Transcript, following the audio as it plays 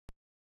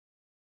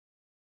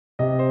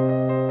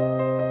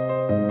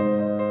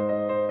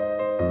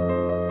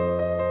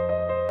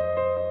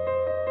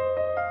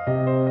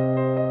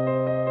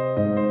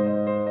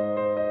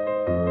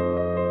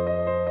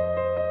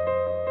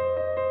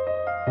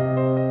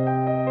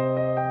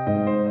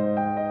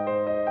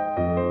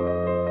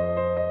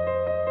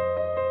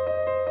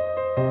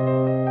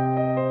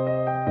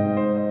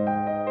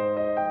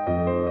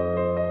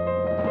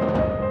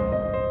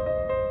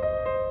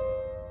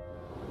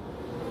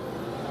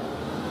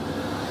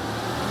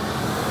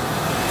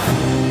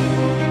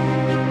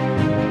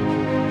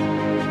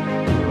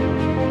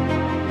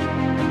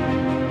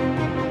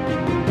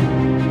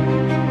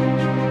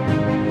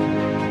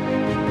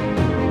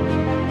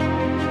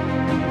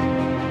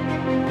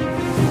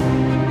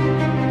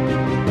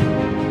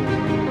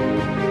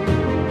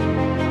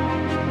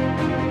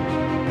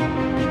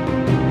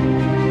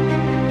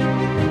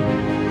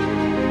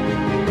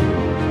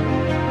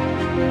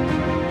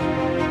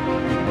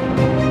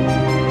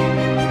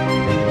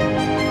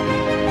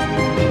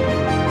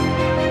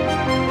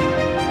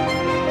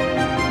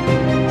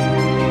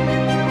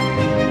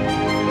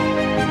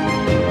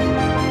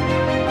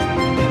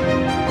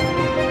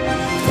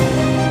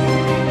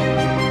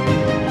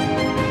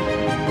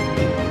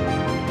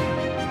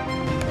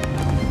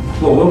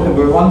Well, welcome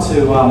everyone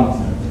to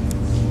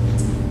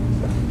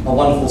a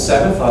wonderful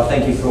Sabbath. I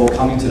thank you for all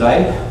coming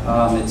today.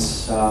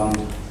 It's a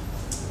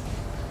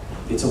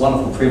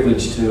wonderful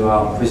privilege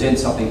to present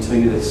something to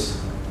you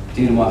that's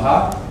dear to my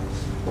heart.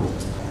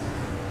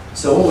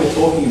 So what we're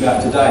talking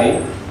about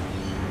today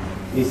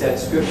is that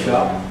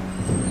scripture,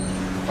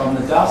 from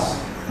the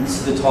dust, and this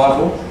is the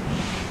title,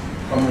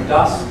 from the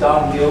dust,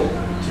 Dunghill,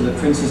 to the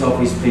princes of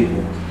his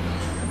people.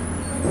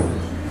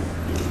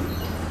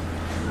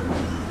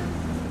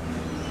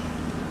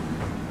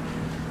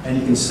 And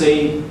you can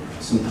see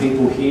some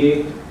people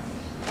here.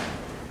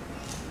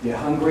 They're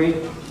hungry,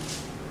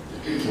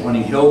 they're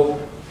wanting help,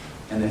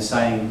 and they're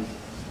saying,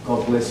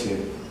 God bless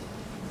you.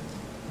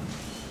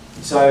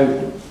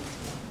 So,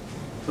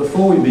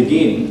 before we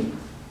begin,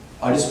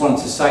 I just wanted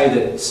to say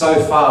that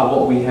so far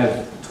what we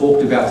have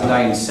talked about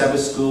today in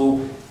Sabbath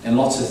school and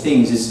lots of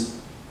things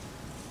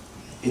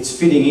it's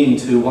fitting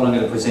into what I'm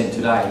going to present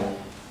today.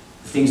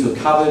 The things we've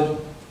covered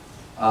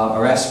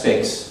are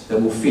aspects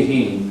that will fit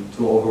in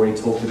to what we've already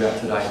talked about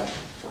today.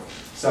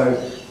 So,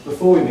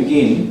 before we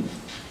begin,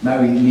 may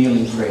we kneel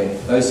in prayer.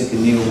 Those that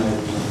can kneel, may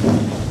we.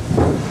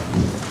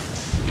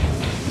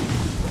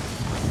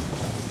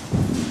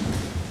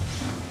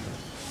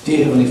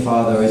 Dear Heavenly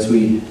Father, as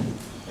we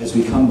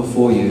come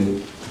before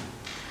you,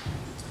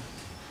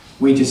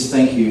 we just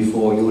thank you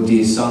for your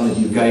dear Son that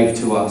you gave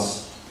to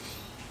us,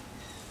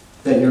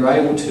 that you're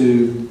able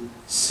to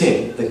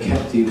set the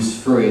captives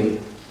free.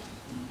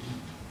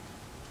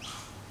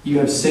 You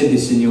have said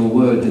this in your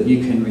word, that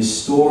you can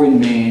restore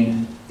in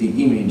man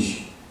the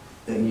image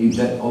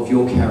that of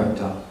your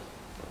character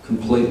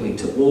completely,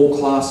 to all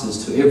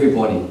classes, to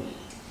everybody.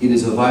 It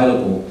is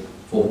available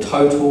for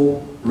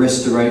total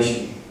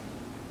restoration,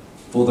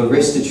 for the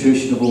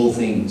restitution of all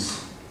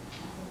things.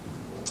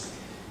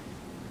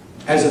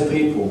 As a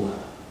people,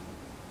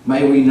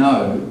 may we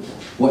know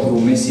what your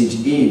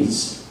message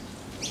is,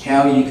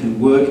 how you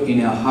can work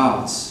in our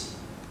hearts,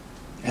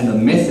 and the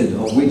method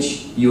of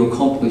which you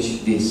accomplish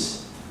this.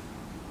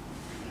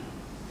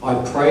 I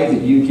pray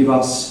that you give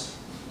us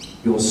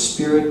your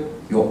Spirit,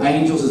 your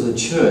angels as a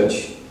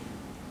church,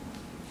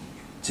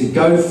 to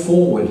go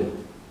forward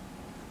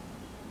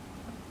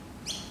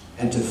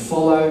and to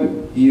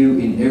follow you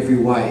in every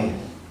way.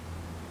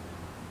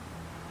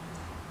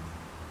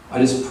 I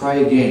just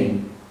pray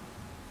again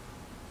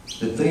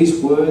that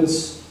these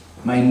words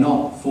may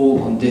not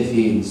fall on deaf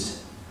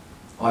ears.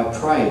 I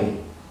pray,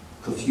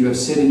 because you have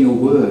said in your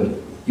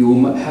word, you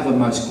will have a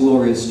most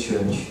glorious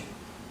church.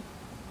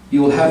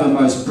 You will have a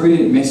most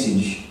brilliant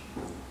message,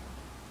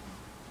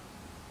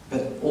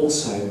 but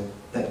also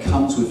that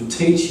comes with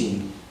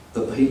teaching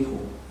the people,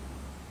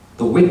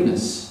 the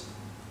witness.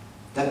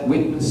 That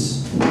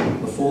witness,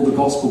 before the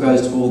gospel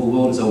goes to all the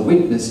world, is a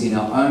witness in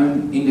our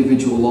own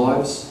individual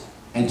lives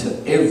and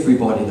to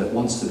everybody that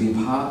wants to be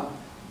part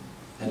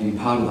and to be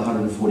part of the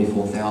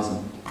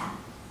 144,000.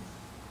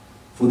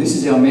 For this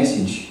is our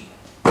message,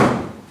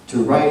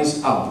 to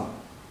raise up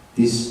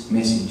this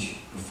message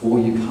before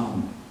you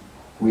come.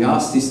 We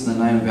ask this in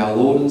the name of our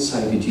Lord and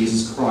Saviour,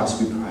 Jesus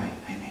Christ, we pray.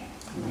 Amen.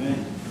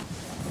 Amen.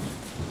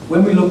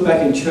 When we look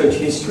back in church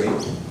history,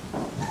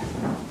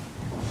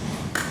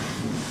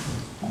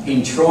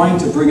 in trying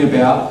to bring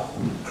about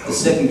the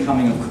second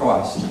coming of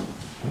Christ,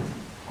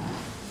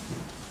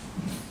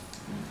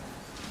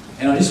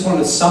 and I just wanted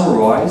to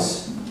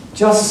summarise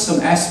just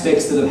some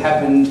aspects that have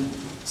happened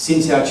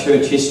since our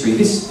church history.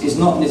 This is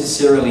not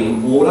necessarily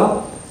in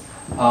order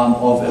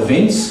of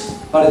events,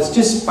 but it's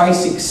just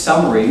basic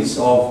summaries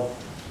of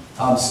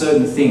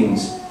certain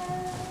things.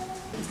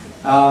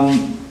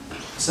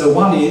 So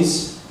one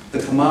is the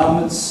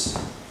commandments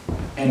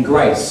and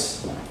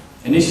grace.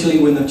 Initially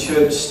when the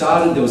church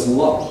started, there was a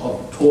lot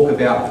of talk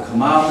about the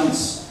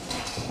commandments,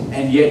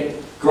 and yet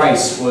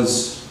grace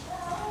was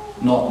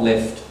not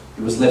left.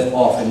 It was left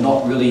off and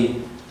not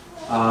really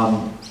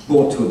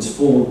brought to its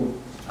full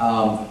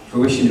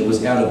fruition. It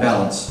was out of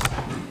balance.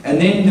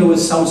 And then there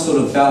was some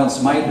sort of balance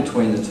made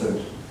between the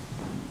two.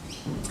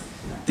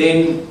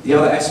 Then the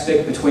other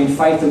aspect between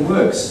faith and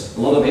works.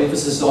 A lot of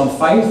emphasis on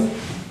faith,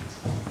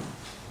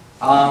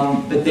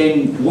 but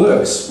then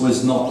works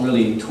was not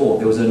really taught.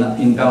 There was an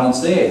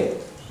imbalance there.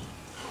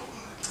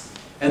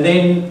 And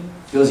then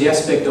there was the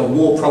aspect of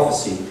more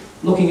prophecy.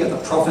 Looking at the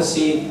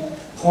prophecy,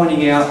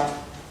 pointing out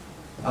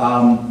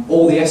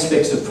all the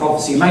aspects of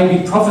prophecy.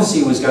 Maybe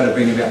prophecy was going to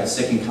bring about the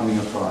second coming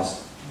of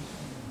Christ.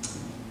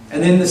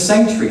 And then the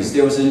sanctuaries.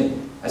 There was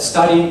a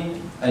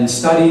study and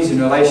studies in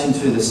relation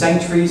to the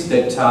sanctuaries,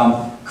 that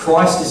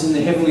Christ is in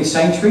the heavenly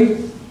sanctuary,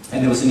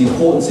 and there was an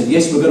importance that,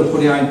 yes, we've got to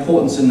put our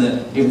importance in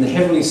the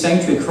heavenly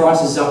sanctuary.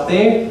 Christ is up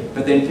there,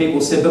 but then people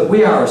said, but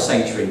we are a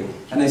sanctuary.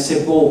 And they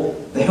said, well,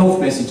 the health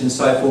message and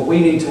so forth,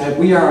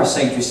 we are a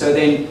sanctuary. So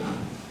then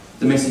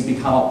the message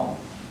became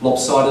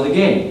lopsided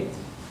again.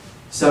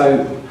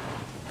 So,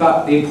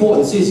 but the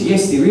importance is,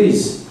 yes, there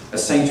is a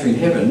sanctuary in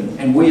heaven,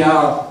 and we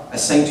are a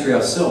sanctuary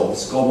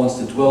ourselves. God wants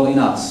to dwell in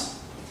us.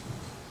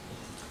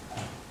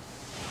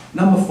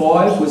 Number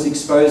 5 was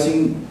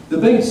exposing the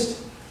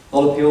beast. A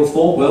lot of people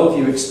thought, well, if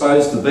you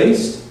expose the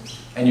beast,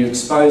 and you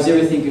expose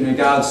everything in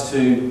regards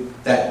to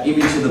that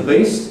image of the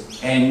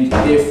beast, and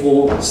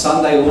therefore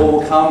Sunday law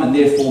will come, and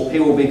therefore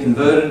people will be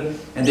converted,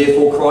 and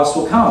therefore Christ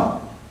will come.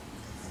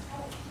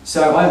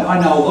 So I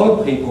know a lot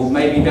of people,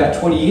 maybe about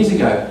 20 years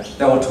ago,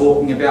 they were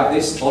talking about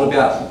this, a lot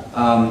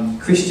about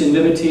Christian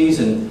liberties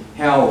and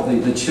how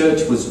the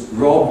church was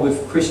robbed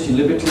with Christian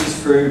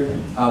liberties through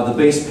the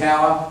beast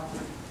power,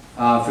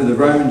 through the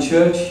Roman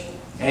church,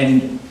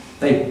 and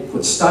they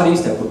put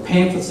studies, they put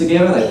pamphlets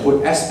together, they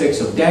put aspects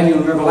of Daniel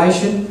and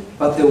Revelation,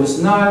 but there was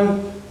not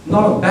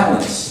a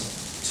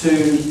balance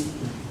to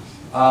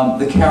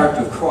the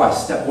character of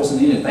Christ. That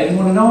wasn't in it. They didn't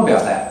want to know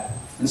about that.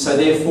 And so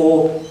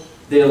therefore,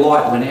 their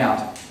light went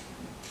out.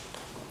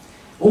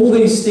 All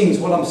these things,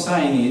 what I'm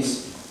saying is,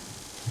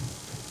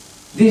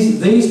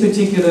 these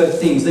particular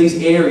things,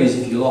 these areas,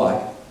 if you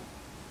like,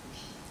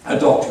 are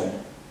doctrine.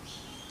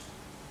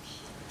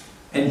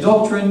 And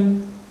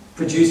doctrine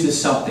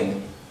produces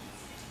something.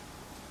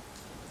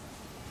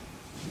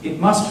 It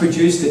must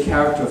produce the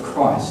character of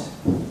Christ.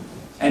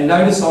 And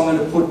notice I'm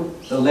going to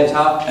put the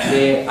letter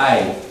there,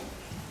 A.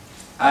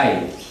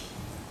 A.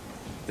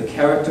 The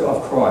character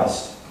of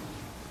Christ.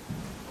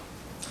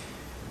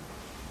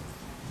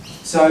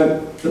 So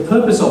the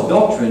purpose of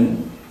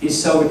doctrine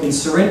is so we can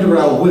surrender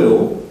our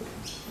will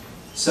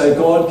so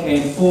God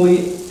can fully,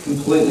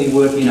 completely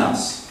work in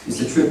us, is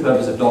the true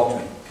purpose of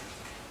doctrine.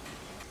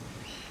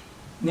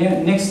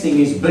 Now, next thing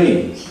is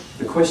B.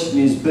 The question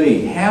is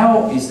B.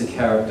 How is the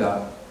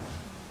character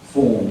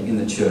formed in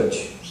the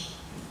church?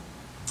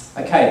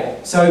 Okay,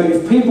 so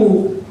if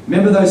people,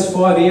 remember those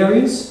 5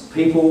 areas?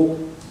 People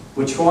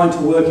were trying to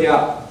work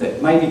out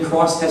that maybe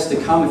Christ has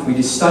to come. If we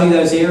just study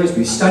those areas,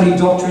 we study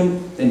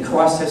doctrine, then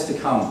Christ has to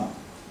come.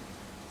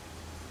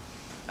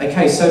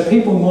 Okay, so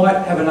people might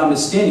have an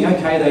understanding,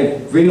 okay,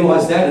 they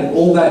realise that, and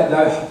all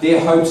that,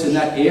 their hopes in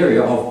that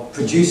area of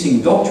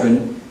producing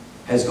doctrine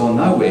has gone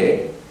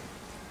nowhere.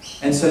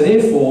 And so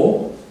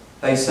therefore,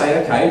 they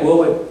say, okay,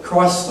 well,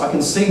 Christ, I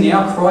can see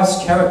now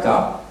Christ's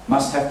character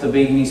must have to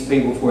be in these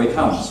people before he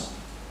comes.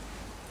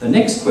 The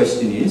next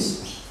question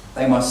is,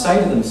 they must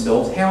say to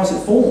themselves, how is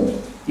it formed?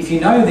 If you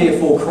know,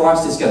 therefore,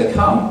 Christ is going to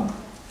come,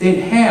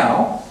 then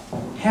how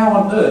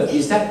on earth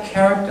is that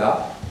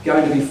character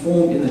going to be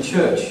formed in the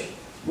church?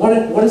 What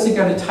is it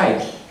going to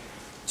take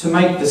to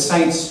make the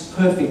saints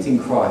perfect in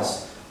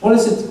Christ? What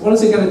is it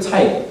going to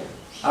take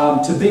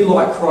to be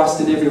like Christ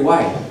in every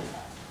way?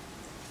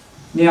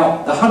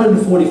 Now, the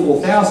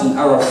 144,000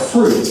 are a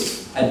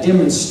fruit, a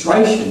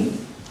demonstration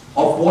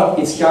of what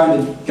it's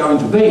going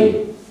to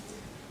be.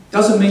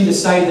 Doesn't mean to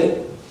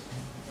say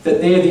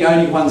that they're the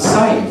only ones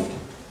saved.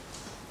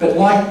 But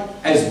like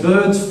as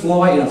birds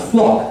fly in a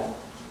flock,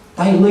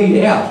 they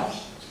lead out.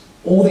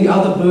 All the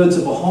other birds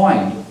are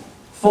behind,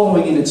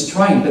 following in its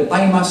train, but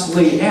they must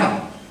lead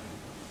out.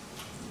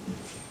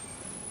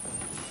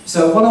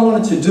 So what I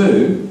wanted to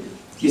do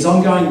is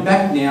I'm going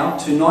back now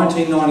to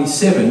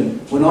 1997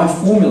 when I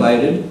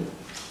formulated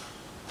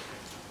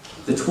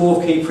the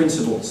 12 key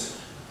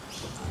principles.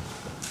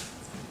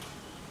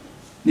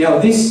 Now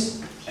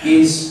this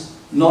is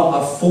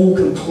not a full,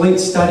 complete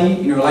study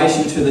in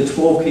relation to the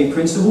 12 key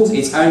principles.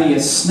 It's only a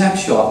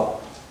snapshot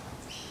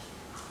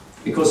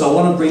because I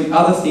want to bring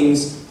other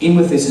things in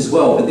with this as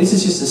well. But this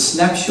is just a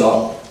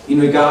snapshot in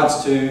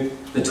regards to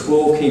the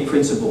 12 key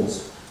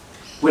principles.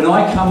 When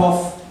I come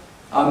off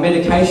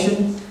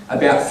medication,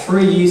 about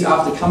 3 years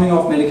after coming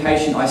off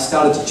medication, I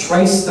started to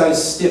trace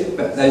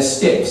those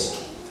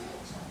steps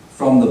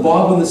from the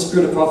Bible and the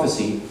Spirit of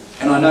Prophecy,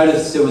 and I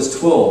noticed there was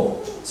 12.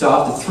 So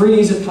after 3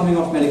 years of coming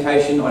off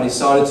medication, I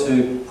decided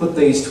to put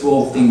these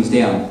 12 things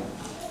down.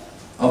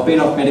 I've been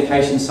off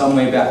medication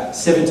somewhere about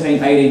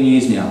 17, 18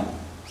 years now.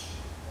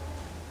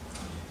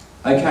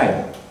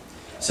 Okay,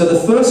 so the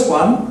first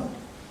one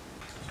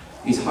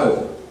is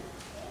hope.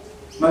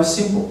 Most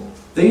simple.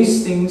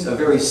 These things are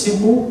very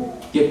simple,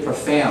 yet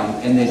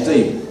profound, and they're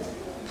deep.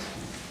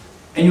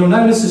 And you'll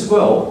notice as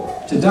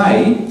well,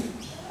 today,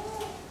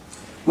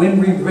 when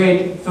we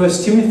read 1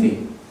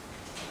 Timothy,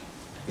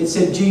 it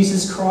said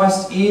Jesus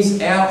Christ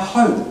is our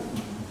hope.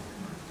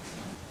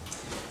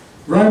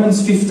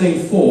 Romans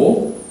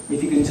 15:4,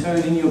 if you can turn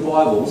in your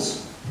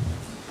Bibles,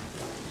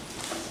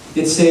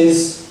 it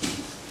says,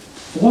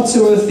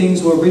 whatsoever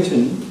things were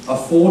written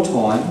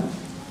aforetime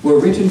were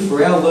written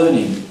for our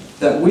learning,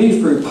 that we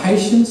through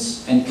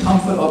patience and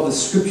comfort of the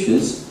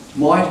Scriptures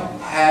might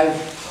have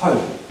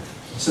hope.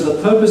 So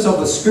the purpose of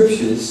the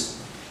Scriptures,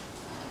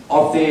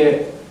 of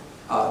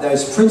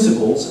those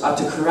principles, are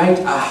to create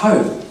a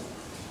hope.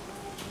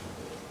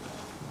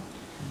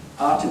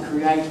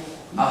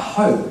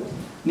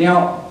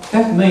 Now,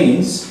 that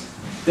means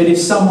that if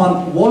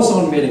someone was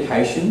on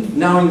medication,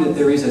 knowing that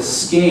there is a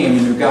scam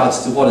in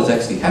regards to what is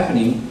actually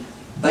happening,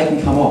 they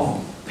can come off.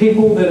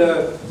 People that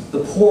are the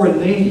poor and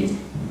needy,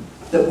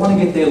 that want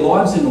to get their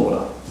lives in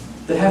order,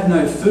 that have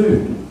no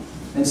food,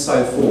 and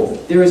so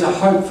forth, there is a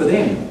hope for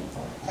them.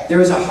 There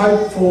is a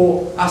hope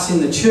for us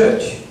in the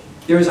church.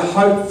 There is a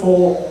hope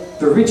for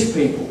the rich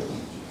people,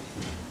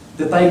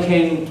 that they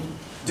can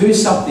do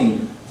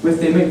something with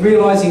them,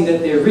 realising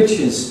that their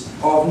riches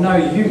are of no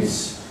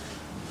use.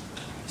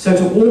 So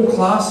to all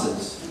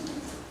classes,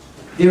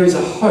 there is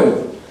a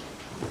hope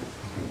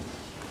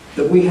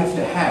that we have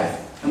to have,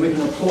 and we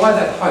can apply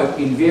that hope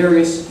in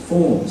various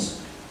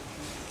forms.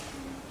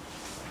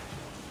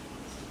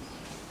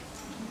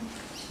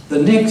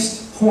 The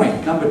next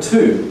point, number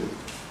 2,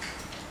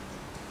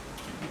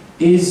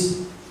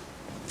 is,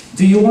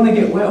 do you want to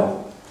get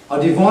well? I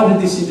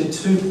divided this into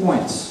 2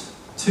 points,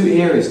 2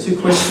 areas, 2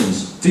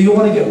 questions. Do you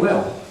want to get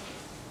well?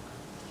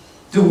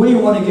 Do we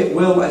want to get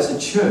well as a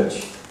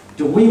church?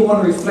 Do we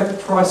want to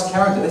reflect Christ's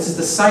character? This is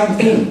the same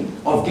thing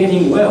of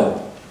getting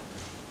well.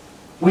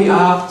 We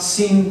are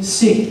sin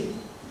sick.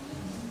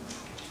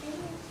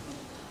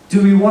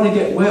 Do we want to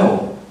get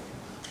well?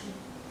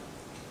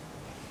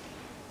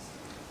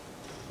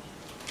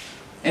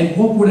 And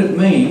what would it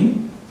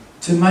mean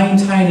to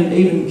maintain an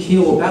even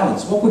keel or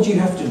balance? What would you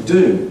have to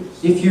do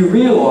if you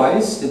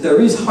realise that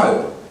there is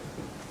hope?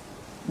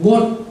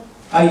 What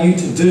are you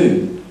to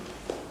do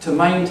to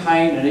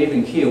maintain an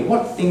even keel?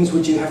 What things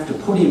would you have to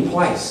put in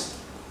place?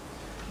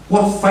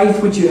 What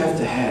faith would you have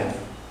to have?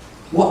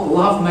 What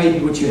love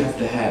maybe would you have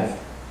to have?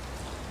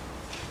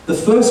 The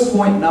first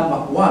point, number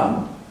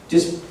 1,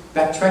 just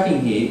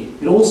backtracking here,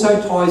 it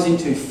also ties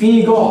into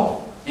fear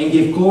God and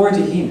give glory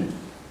to Him.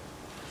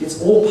 It's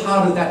all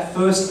part of that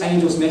first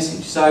angel's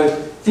message. So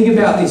think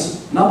about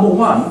this. Number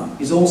 1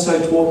 is also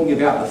talking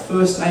about the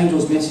first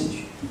angel's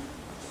message.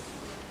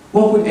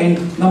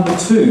 And number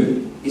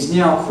 2 is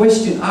now a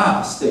question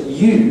asked that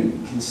you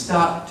can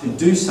start to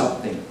do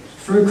something.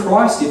 Through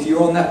Christ, if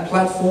you're on that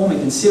platform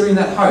and considering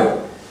that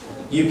hope,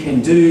 you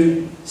can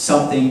do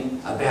something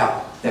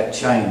about that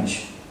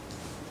change.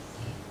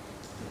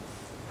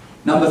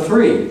 Number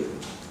 3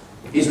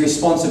 is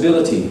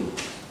responsibility.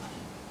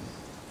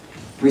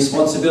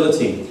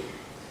 Responsibility.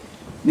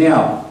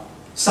 Now,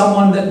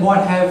 someone that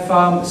might have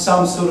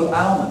some sort of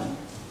ailment,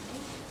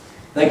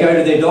 they go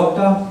to their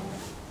doctor,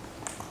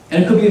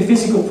 and it could be a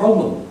physical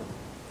problem,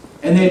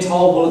 and they're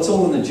told, well, it's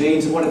all in the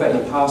genes, and what about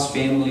your past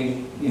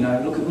family? You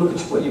know, look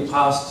at what your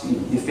past,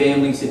 your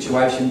family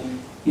situation.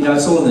 You know,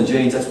 it's all in the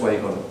genes, that's why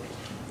you got it.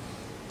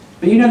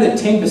 But you know that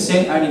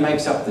 10% only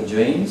makes up the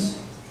genes?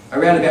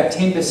 Around about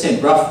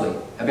 10%, roughly,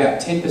 about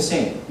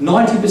 10%.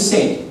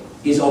 90%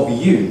 is of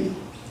you,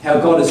 how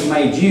God has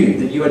made you,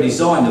 that you are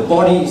designed. The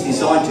body is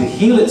designed to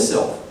heal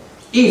itself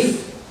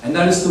if, and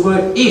notice the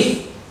word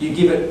if, you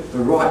give it the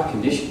right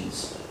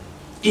conditions.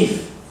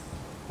 If.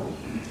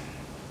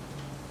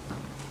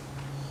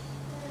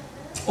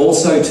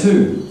 Also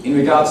too, in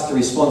regards to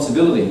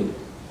responsibility,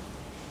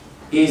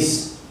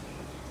 is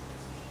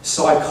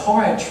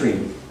psychiatry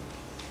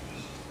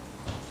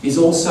is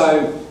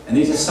also, and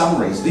these are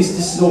summaries, this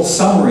is all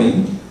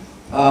summary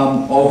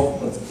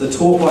of the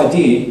talk I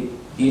did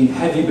in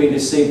Have You Been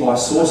Deceived by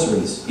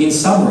Sorceries? In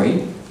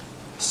summary,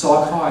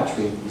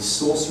 psychiatry is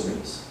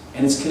sorceries,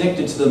 and it's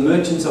connected to the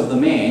merchants of the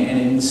man, and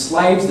it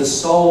enslaves the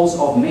souls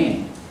of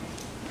men.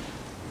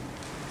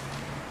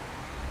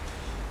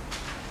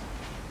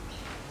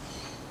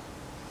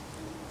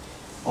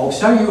 I'll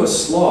show you a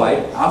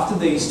slide after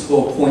these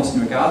 12 points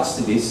in regards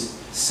to this.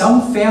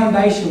 Some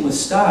foundation was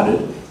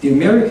started, the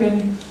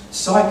American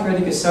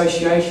Psychiatric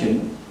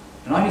Association,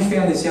 and I only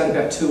found this out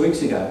about 2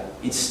 weeks ago.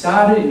 It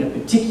started in a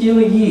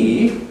particular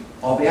year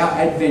of our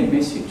Advent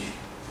message.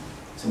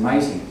 It's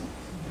amazing.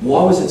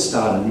 Why was it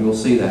started? And we'll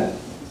see that.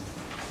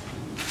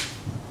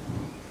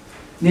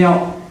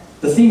 Now,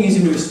 the thing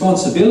is, in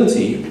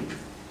responsibility,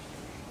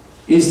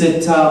 is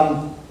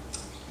that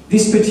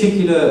this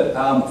particular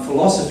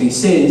philosophy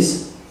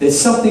says that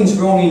something's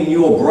wrong in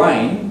your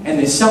brain and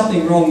there's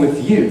something wrong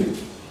with you.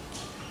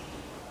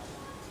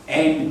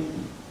 And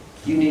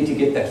you need to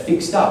get that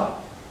fixed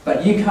up.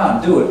 But you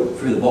can't do it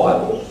through the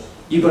Bible.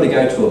 You've got to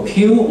go to a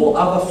pill or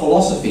other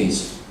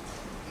philosophies.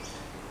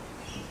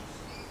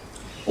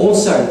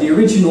 Also, the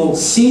original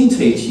sin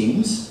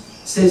teachings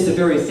says the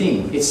very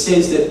thing. It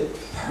says that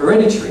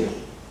hereditary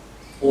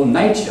or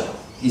nature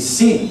is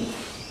sin.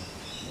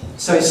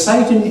 So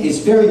Satan is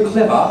very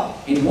clever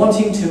in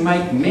wanting to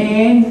make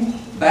man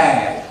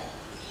bad.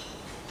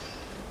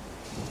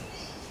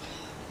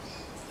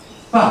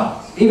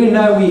 But even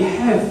though we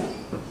have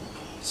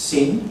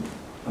sin,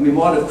 and we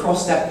might have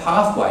crossed that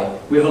pathway,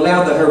 we've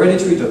allowed the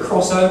hereditary to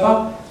cross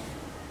over.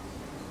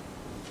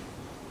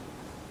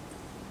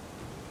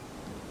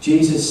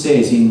 Jesus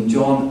says in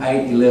John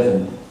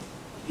 8:11,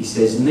 He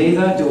says,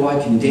 neither do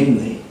I condemn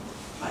thee,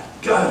 but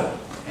go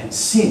and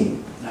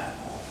sin no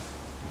more.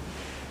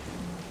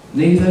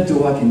 Neither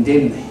do I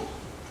condemn thee.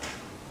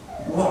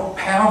 What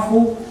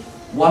powerful,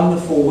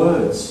 wonderful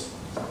words.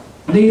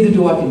 Neither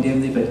do I condemn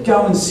thee, but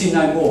go and sin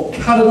no more.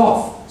 Cut it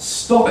off.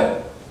 Stop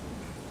it.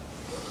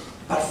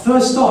 But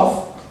first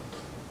off,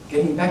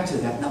 getting back to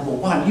that, number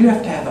 1, you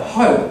have to have a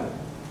hope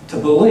to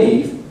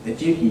believe that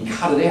you can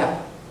cut it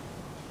out.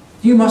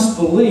 You must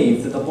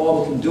believe that the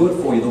Bible can do it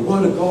for you, the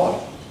Word of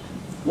God.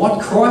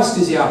 What Christ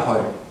is our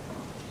hope.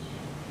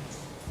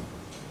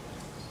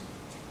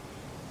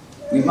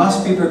 We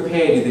must be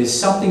prepared if there's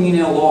something in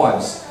our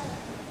lives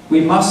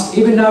we must,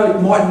 even though it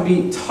mightn't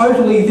be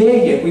totally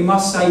there yet, we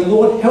must say,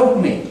 Lord, help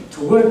me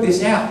to work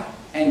this out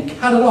and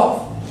cut it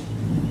off.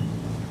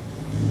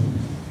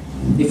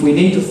 If we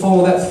need to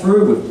follow that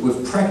through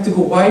with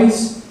practical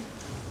ways,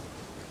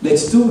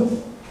 let's do it.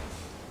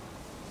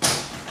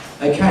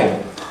 Okay,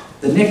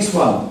 the next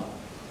one,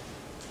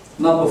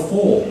 number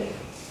 4,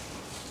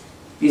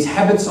 is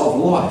habits of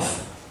life.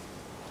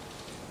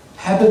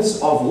 Habits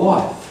of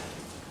life.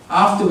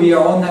 After we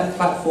are on that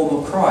platform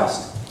of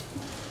Christ,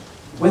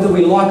 whether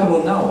we like it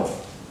or know it,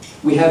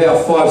 we have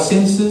our 5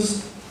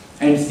 senses,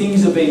 and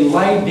things are being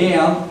laid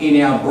down in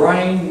our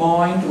brain,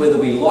 mind, whether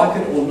we like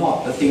it or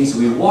not. The things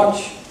we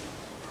watch,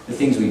 the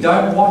things we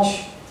don't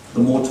watch,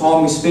 the more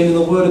time we spend in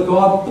the Word of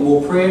God, the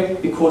more prayer,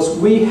 because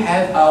we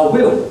have our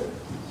will.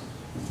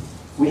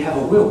 We have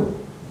a will.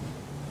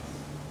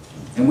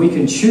 And we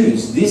can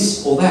choose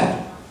this or that.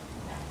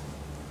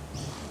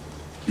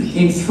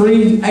 In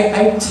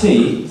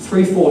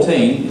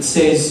 3:14, it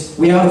says,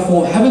 we are to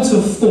form habits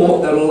of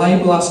thought that will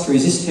enable us to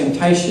resist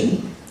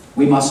temptation.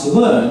 We must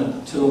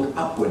learn to look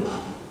upward.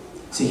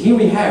 So here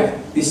we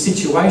have this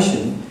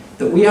situation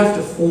that we have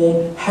to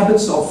form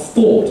habits of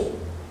thought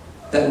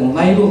that will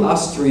enable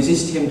us to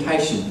resist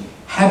temptation.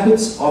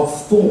 Habits of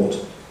thought.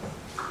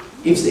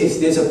 If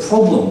there's a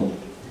problem,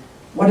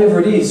 whatever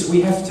it is,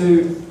 we have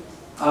to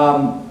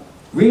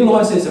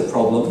realise there's a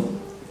problem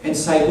and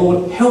say,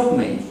 Lord, help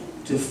me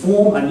to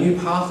form a new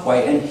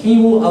pathway, and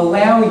He will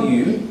allow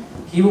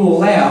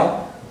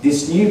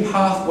this new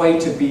pathway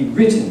to be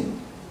written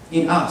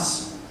in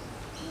us.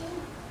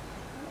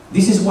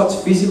 This is what's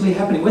physically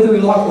happening, whether we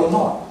like it or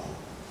not.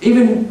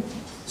 Even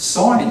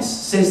science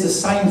says the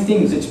same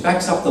things, which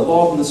backs up the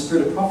Bible and the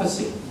spirit of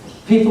prophecy.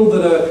 People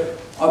that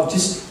are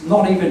just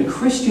not even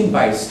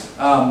Christian-based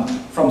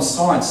from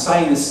science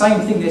saying the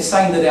same thing. They're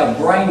saying that our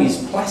brain is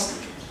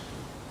plastic.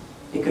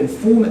 It can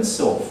form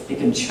itself. It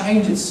can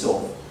change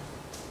itself.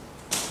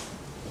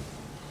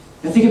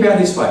 Now think about it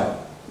this way.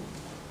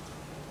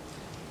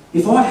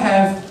 If I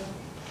have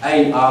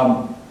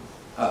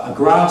a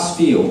grass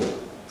field,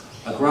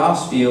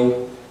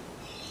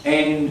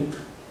 and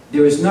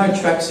there is no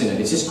tracks in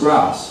it, it's just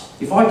grass.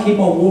 If I keep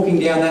on walking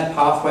down that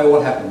pathway,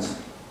 what happens?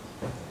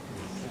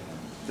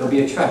 There'll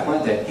be a track,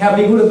 won't there? How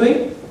big would it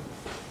be?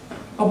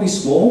 Probably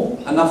small,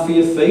 enough for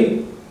your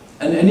feet.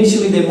 And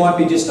initially there might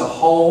be just a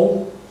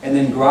hole and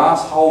then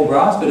grass, whole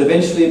grass, but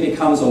eventually it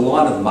becomes a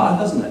line of mud,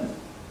 doesn't it?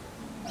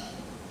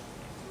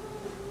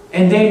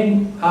 And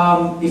then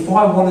if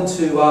I wanted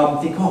to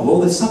think, oh,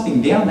 well, there's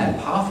something down that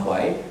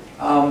pathway,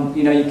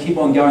 you know, you keep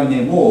on going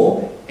there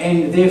more,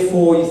 and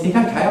therefore you think,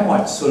 okay, I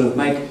might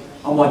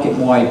get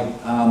my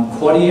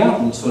quaddie out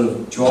and sort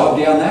of drive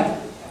down that.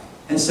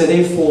 And so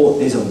therefore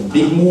there's a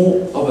big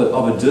more of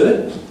a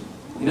dirt,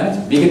 you know, it's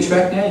a bigger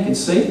track now, you can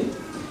see.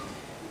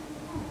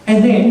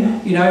 And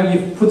then, you know,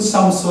 you've put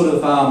some sort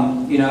of,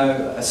 you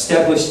know,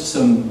 established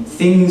some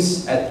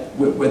things at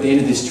the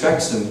end of this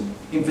track, some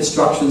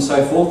infrastructure and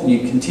so forth, and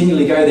you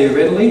continually go there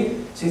readily.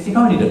 So you think,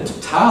 I need to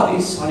tar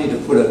this, I need to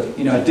put a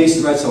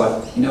decent road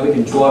so we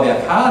can drive our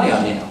car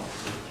down now.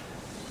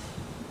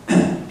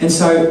 And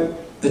so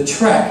the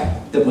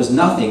track that was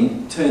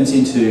nothing turns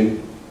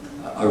into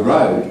a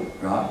road,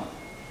 right?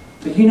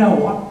 But you know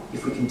what?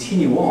 If we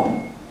continue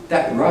on,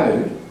 that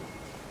road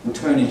will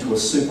turn into a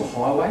super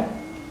highway.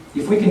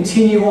 If we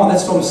continue on,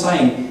 that's what I'm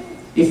saying,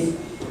 if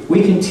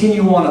we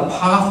continue on a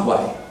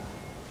pathway,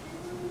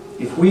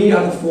 if we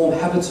are to form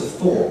habits of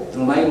thought that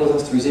enable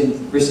us to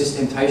resist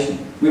temptation,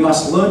 we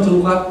must learn to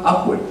look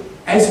upward.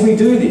 As we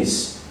do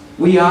this,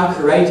 we are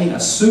creating a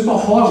super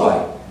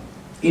highway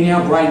in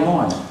our brain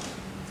mind.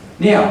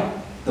 Now,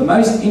 the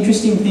most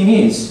interesting thing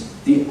is,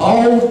 the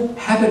old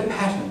habit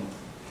pattern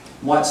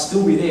might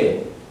still be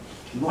there.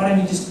 It might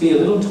only just be a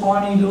little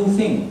tiny little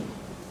thing.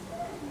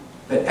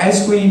 But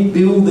as we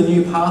build the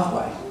new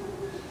pathway,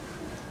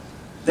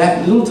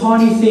 that little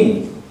tiny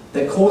thing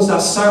that caused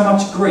us so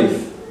much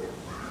grief,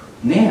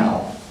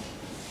 now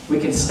we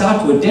can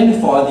start to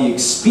identify the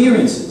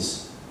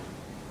experiences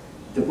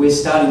that we're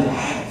starting to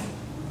have.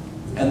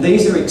 And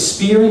these are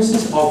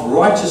experiences of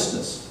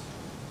righteousness.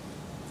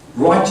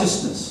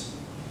 Righteousness.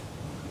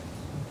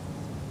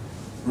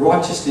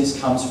 Righteousness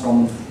comes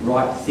from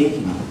right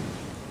thinking.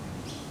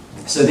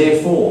 So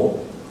therefore,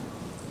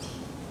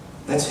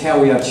 that's how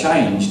we are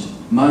changed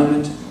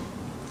moment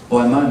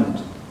by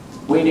moment.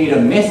 We need a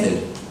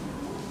method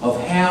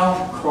of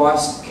how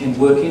Christ can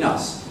work in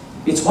us.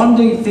 It's one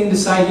thing to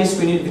say, yes,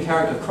 we need the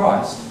character of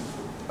Christ.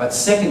 But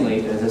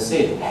secondly, as I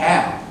said,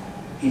 how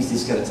is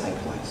this going to take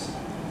place?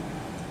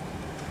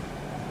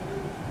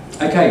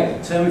 Okay,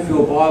 turn with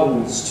your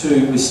Bibles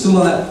to, we're still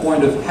on that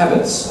point of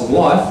habits of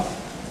life.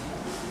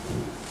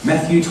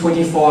 Matthew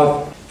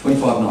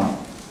 25:9.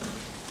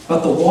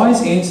 But the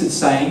wise answered,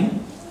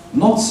 saying,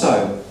 not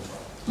so,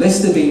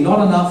 lest there be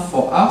not enough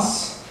for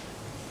us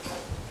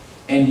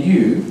and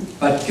you,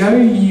 but go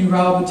ye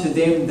rather to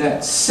them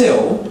that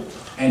sell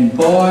and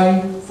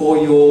buy for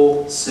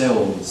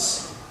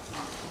yourselves.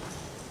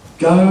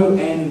 Go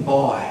and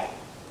buy.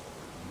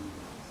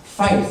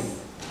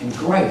 Faith and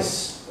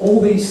grace All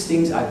these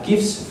things are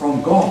gifts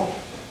from God.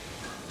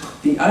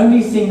 The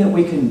only thing that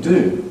we can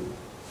do,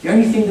 the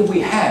only thing that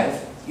we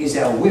have, is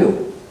our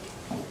will.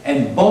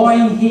 And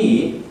buying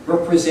here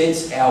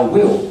represents our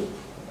will.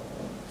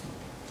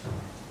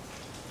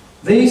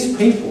 These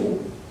people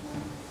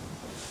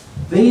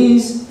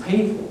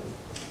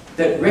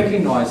that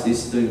recognise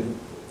this, the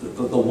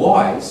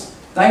wise,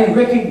 they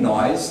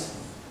recognised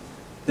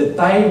that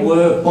they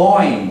were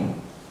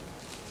buying.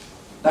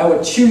 They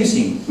were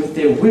choosing with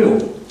their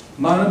will,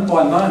 moment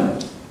by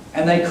moment,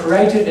 and they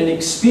created an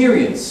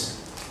experience.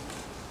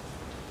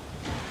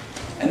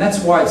 And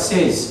that's why it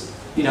says,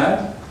 you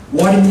know,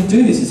 why didn't you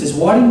do this? It says,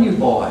 why didn't you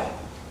buy?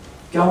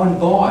 Go and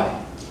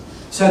buy.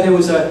 So there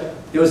was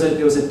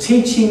a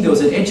teaching, there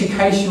was an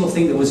educational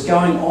thing that was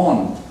going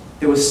on.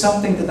 There was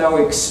something that they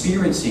were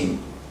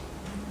experiencing.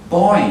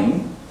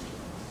 Buying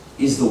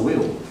is the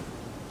will.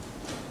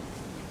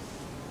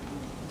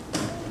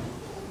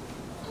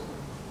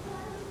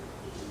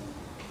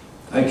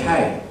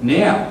 Okay,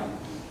 now,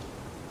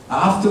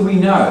 after we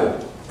know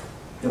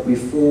that we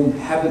form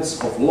habits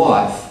of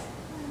life,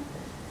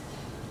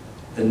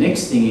 the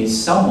next thing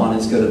is someone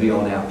is going to be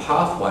on our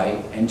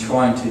pathway and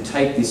trying to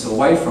take this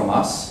away from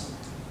us,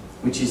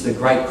 which is the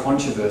great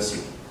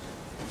controversy.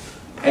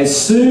 As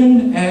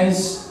soon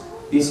as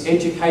this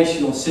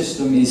educational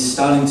system is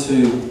starting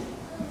to,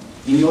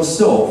 in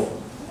yourself,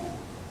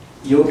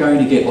 you're going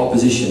to get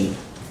opposition.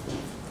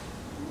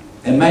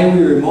 And may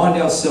we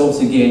remind ourselves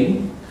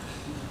again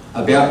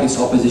about this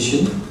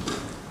opposition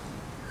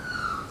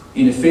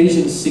in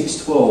Ephesians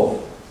 6:12.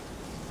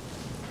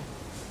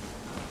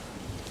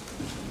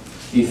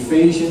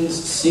 Ephesians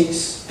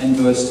 6 and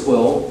verse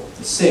 12,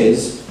 it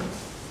says,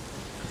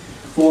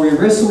 "For we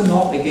wrestle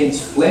not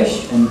against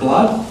flesh and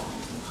blood,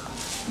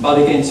 but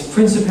against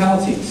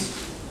principalities,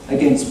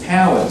 against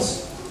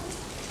powers,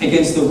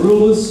 against the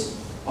rulers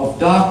of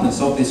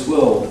darkness of this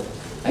world,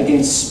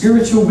 against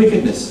spiritual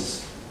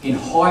wickednesses in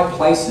high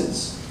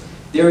places."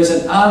 There is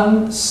an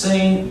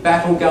unseen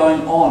battle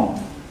going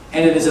on,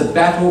 and it is a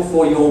battle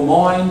for your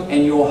mind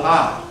and your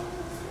heart.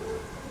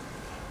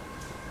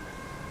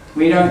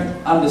 We don't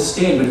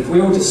understand, but if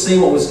we were to see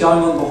what was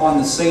going on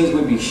behind the scenes,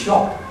 we'd be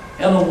shocked.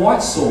 Ellen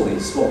White saw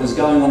this, what was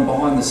going on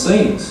behind the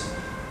scenes.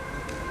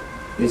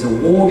 There's a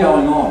war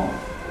going on.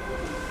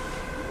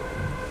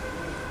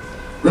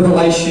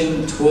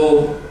 Revelation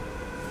 12,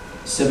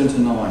 7 to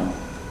 9.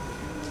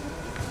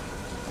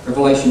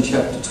 Revelation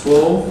chapter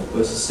 12,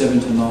 verses 7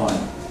 to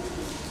 9.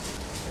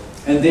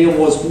 "And there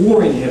was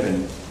war in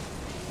heaven.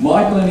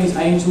 Michael and his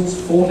angels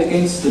fought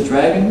against the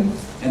dragon,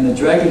 and the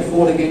dragon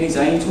fought against his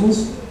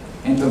angels,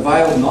 and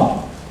prevailed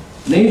not.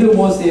 Neither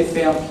was there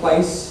found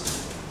place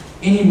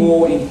any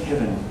more in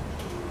heaven.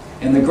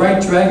 And the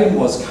great dragon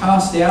was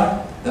cast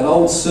out, that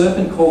old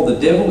serpent called the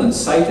devil and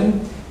Satan,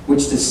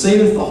 which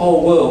deceiveth the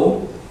whole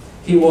world.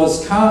 He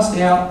was cast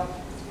out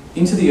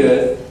into the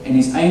earth, and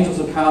his angels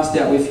were cast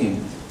out with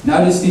him."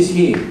 Notice this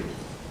here.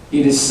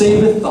 "He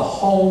deceiveth the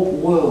whole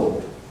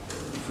world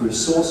through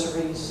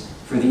sorceries,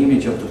 through the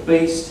image of the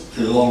beast,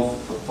 through long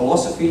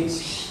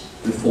philosophies,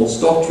 through false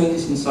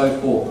doctrines, and so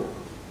forth."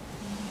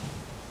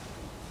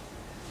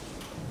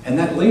 And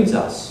that leads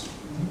us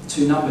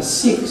to number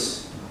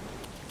 6,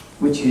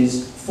 which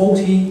is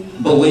faulty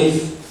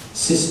belief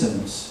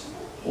systems,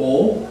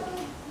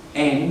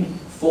 and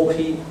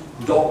faulty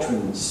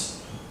doctrines.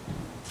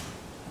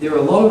 There are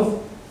a lot of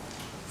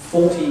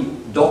faulty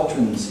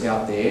doctrines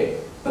out there,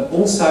 but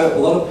also a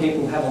lot of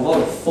people have a lot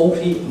of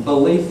faulty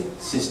belief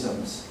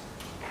systems.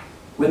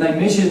 When they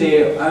measure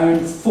their own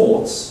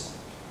thoughts,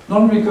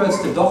 not in regards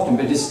to doctrine,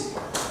 but just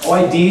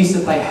ideas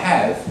that they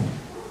have,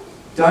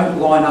 don't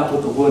line up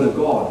with the Word of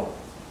God.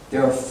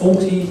 There are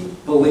faulty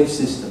belief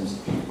systems,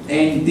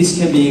 and this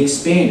can be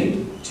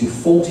expanded to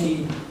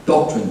faulty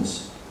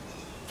doctrines.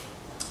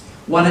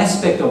 One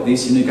aspect of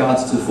this in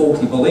regards to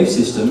faulty belief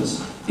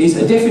systems is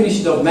a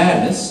definition of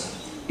madness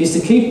is to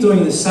keep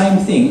doing the same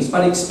things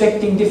but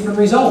expecting different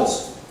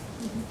results.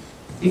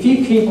 If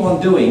you keep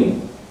on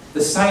doing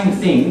the same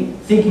thing,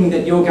 thinking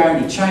that you're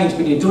going to change,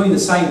 but you're doing the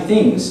same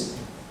things,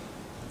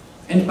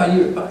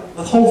 but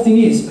the whole thing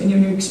is, and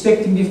you're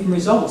expecting different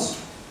results.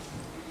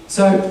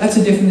 So that's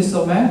a definition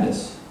of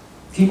madness.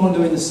 Keep on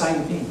doing the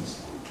same things.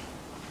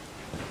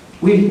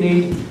 We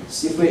need,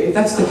 if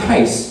that's the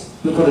case,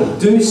 we've got to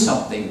do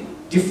something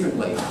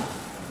differently.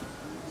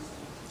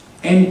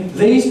 And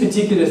these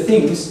particular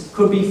things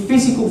could be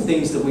physical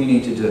things that we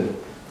need to do.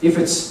 If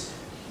it's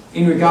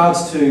in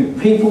regards to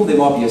people, there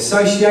might be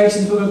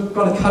associations we've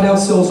got to cut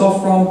ourselves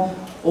off from,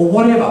 or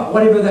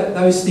whatever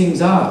those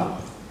things are.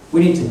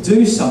 We need to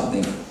do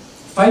something.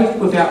 Faith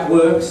without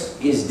works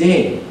is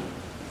dead.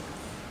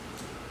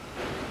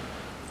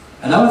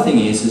 Another thing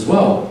is as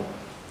well,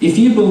 if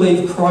you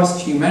believe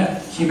Christ's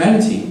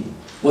humanity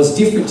was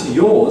different to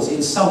yours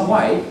in some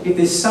way, if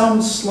there's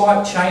some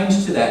slight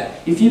change to that,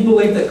 if you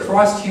believe that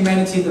Christ's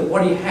humanity, that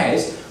what he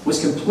has, was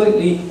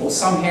completely or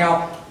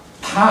somehow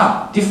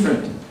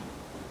different,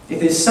 if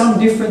there's some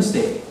difference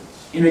there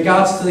in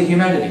regards to the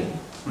humanity,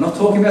 I'm not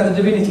talking about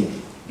the divinity,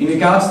 in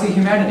regards to the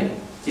humanity,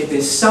 if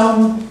there's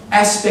some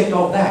aspect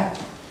of that,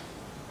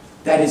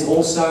 that is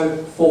also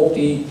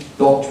faulty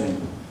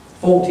doctrine,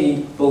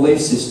 faulty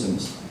belief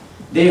systems.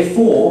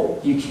 Therefore,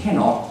 you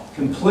cannot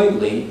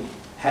completely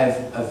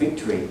have a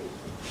victory.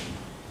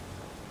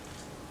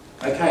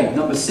 Okay,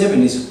 number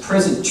 7 is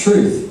present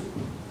truth.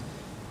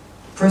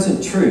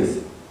 Present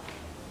truth.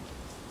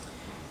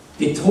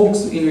 It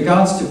talks, in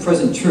regards to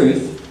present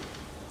truth,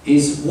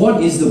 is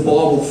what is the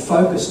Bible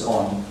focused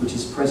on, which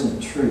is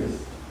present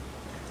truth.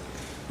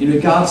 In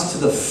regards to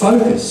the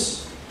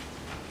focus.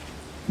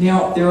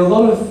 Now, there are a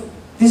lot of,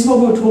 this is what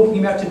we were talking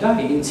about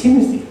today in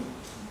Timothy.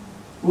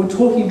 We were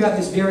talking about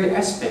this very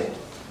aspect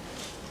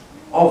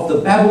of the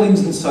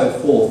babblings and so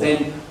forth,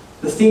 and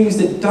the things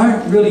that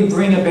don't really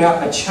bring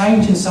about a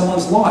change in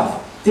someone's life.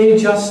 They're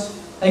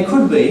just, they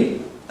could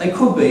be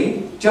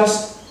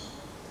just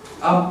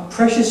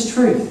precious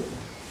truth.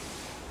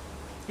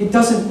 It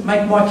doesn't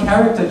make my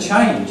character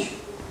change.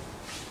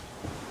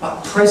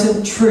 But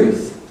present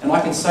truth, and I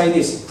can say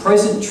this,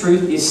 present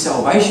truth is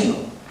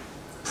salvational.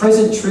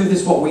 Present truth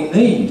is what we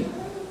need.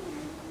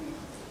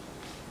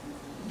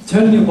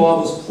 Turn in your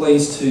Bibles,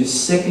 please, to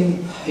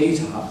 2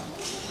 Peter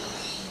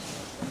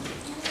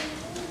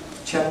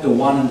chapter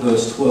 1 and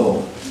verse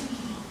 12.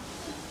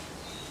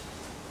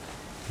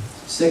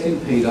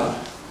 2 Peter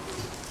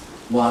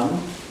 1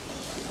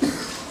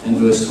 and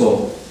verse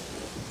 12.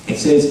 It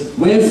says,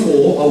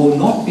 "Wherefore I will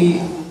not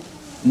be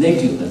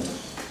negligent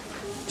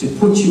to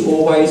put you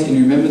always in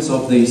remembrance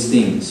of these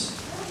things,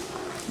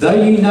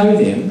 though you know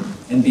them,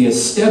 and be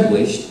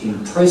established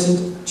in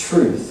present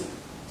truth."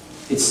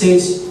 It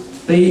says,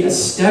 be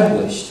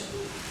established.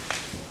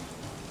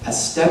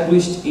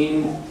 Established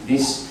in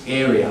this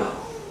area.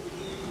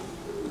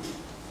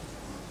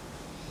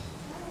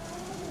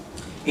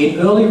 In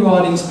Early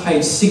Writings,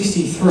 page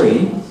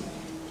 63,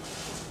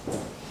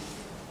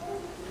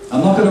 I'm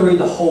not going to read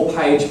the whole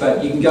page,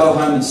 but you can go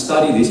home and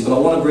study this, but I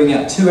want to bring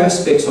out 2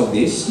 aspects of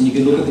this, and you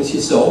can look at this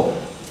yourself.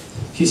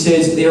 She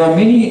says, there are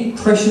many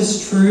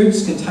precious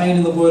truths contained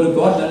in the Word of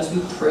God. Notice,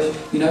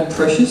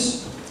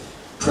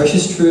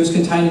 precious truths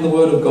contained in the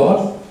Word of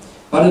God,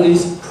 but it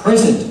is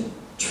present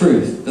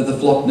truth that the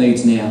flock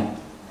needs now.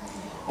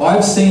 I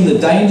have seen the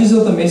dangers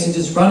of the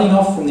messengers running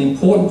off from the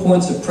important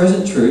points of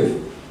present truth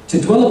to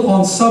dwell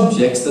upon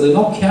subjects that are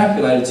not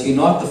calculated to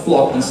unite the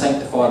flock and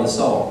sanctify the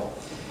soul.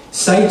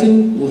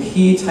 Satan will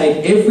here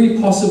take every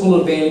possible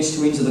advantage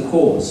to injure the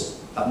cause.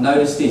 But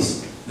notice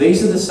this,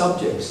 these are the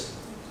subjects.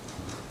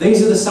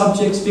 These are the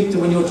subjects, Victor,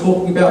 when you were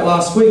talking about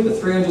last week, the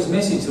 3 angels'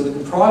 message that it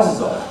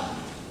comprises of.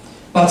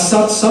 But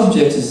such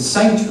subjects as the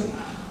sanctuary,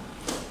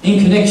 in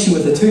connection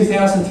with the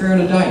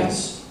 2,300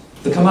 days,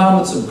 the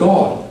commandments of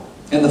God,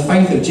 and the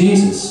faith of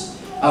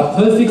Jesus, are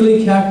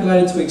perfectly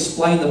calculated to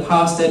explain the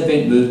past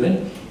Advent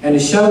movement and to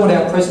show what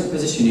our present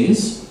position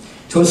is,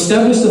 to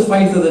establish the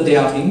faith of the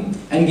doubting,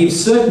 and give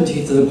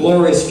certainty to the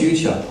glorious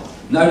future.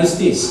 Notice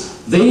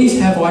this, these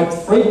have I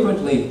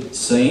frequently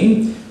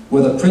seen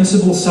were the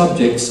principal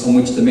subjects on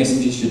which the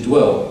messengers should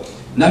dwell.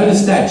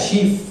 Notice that,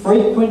 she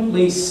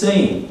frequently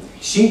seen.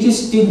 She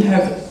just didn't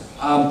have,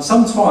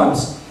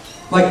 sometimes,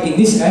 like in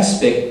this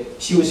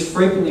aspect, she was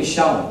frequently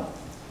shown.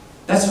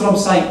 That's what I'm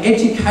saying.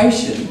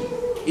 Education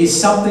is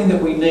something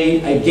that we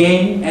need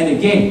again and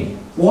again.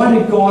 Why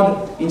did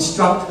God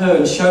instruct her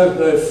and show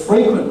her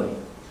frequently?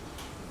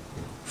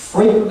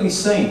 Frequently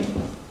seen.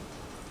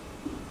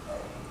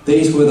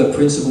 These were the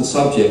principal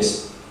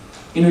subjects.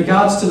 In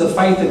regards to the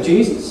faith of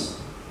Jesus,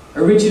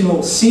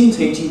 original sin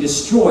teaching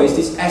destroys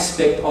this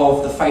aspect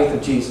of the faith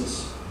of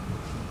Jesus.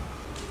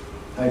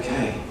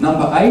 Okay,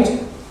 number 8.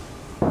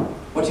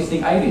 What do you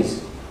think 8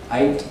 is?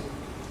 8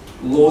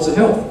 laws of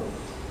health.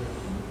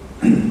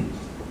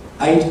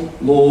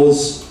 8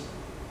 laws.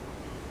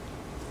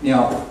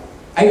 Now,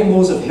 8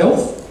 laws of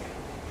health.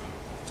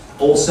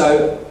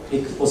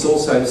 It was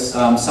also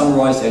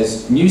summarised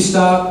as New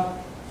Start.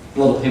 A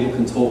lot of people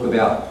can talk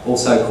about,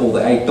 also called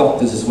the 8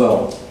 doctors as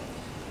well.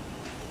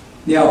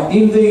 Now,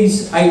 in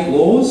these 8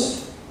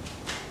 laws,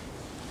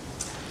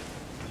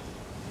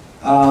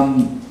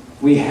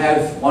 we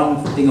have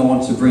one thing I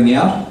want to bring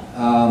out,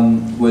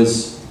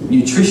 was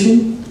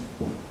nutrition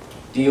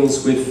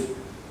deals with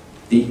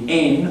the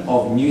N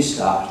of New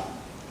Start.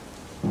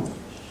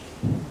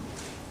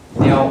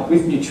 Now,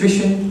 with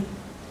nutrition,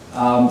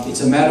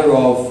 it's a matter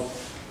of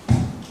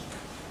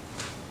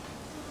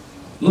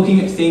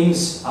looking at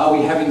things. Are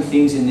we having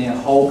things in their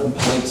whole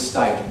complete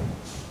state?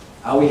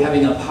 Are we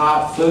having a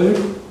part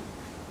food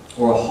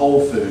or a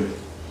whole food?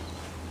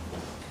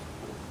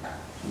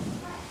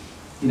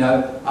 You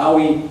know, are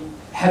we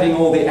having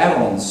all the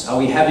add-ons? Are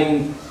we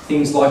having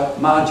things like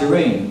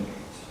margarine?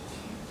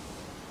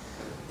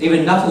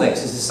 Even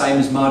Nuttalex is the same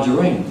as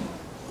margarine.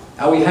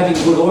 Are we having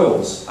good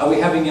oils? Are we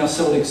having our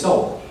Celtic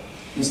salt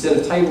instead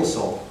of table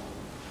salt?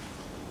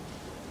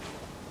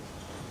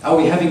 Are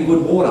we having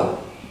good water?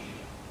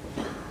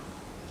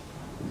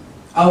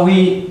 Are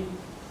we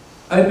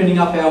opening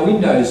up our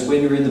windows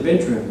when we're in the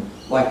bedroom,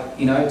 like,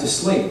 you know, to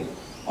sleep?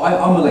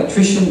 I'm an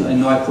electrician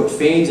and I put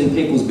fans in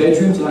people's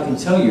bedrooms, and I can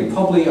tell you,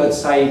 probably I'd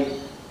say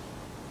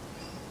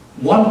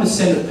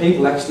 1% of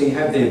people actually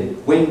have their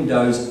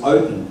windows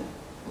open,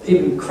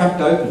 even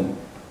cracked open.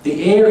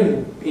 The air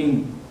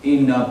in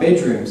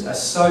bedrooms are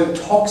so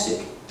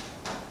toxic.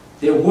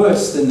 They're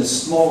worse than the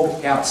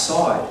smog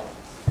outside.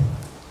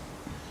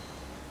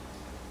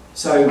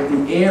 So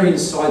the air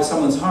inside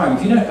someone's home,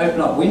 if you don't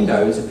open up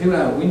windows, if people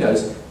don't have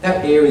windows,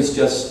 that air is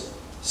just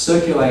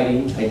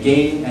circulating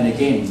again and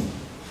again.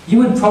 You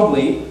would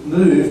probably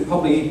move,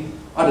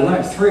 I don't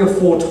know, 3 or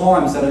 4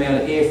 times that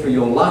amount of air through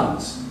your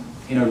lungs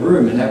in a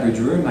room, an average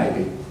room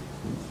maybe.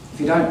 If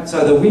you don't,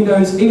 so the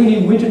windows, even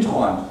in winter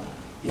time,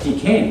 if you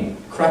can,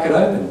 crack it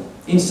open.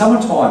 In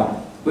summertime,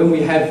 when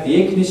we have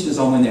the air conditioners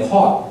on when they're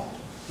hot,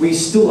 we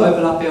still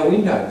open up our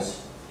windows.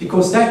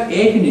 Because that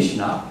air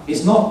conditioner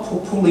is not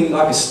pulling,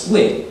 like a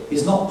split,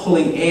 is not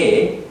pulling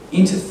air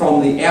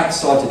from the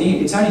outside to the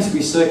in. It's only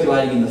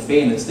recirculating in the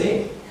fan that's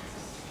there.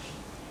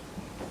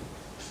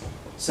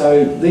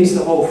 So these are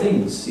the whole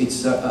things.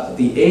 It's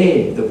the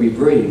air that we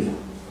breathe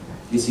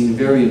is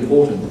very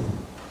important.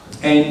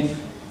 And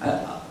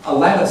a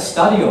later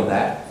study of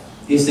that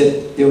is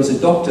that there was a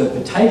Dr.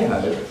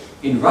 Pateko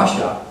in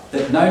Russia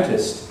that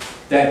noticed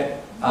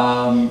that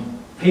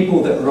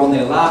people that were on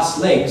their last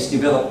legs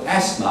developed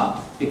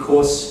asthma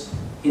because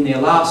in their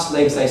last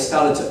legs they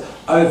started to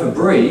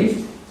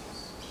over-breathe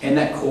and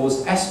that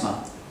caused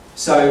asthma.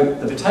 So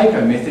the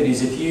Pateko method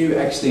is if you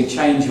actually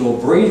change your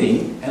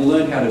breathing and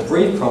learn how to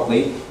breathe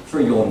properly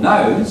through your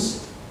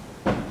nose,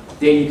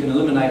 then you can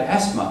eliminate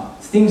asthma.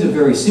 Things are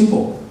very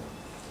simple.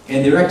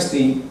 And there are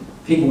actually,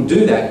 people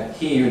do that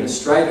here in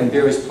Australia and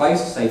various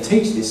places. They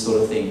teach this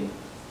sort of thing.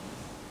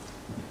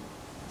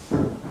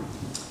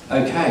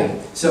 Okay,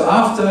 so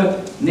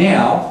after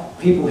now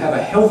people have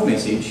a health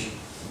message,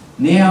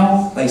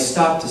 now they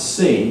start to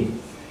see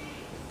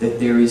that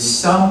there is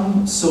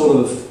some sort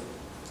of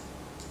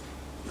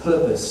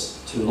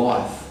purpose to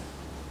life.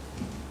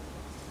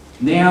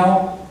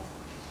 Now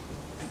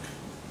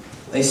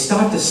they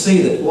start to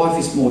see that life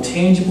is more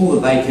tangible,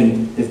 that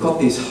they've got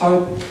this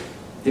hope.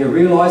 They're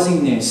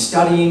realising, they're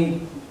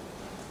studying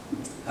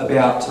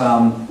about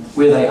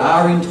where they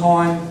are in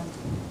time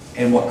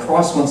and what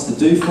Christ wants to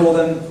do for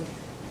them.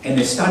 And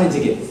they're starting to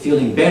get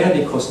feeling better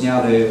because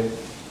now they're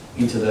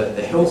into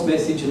the health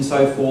message and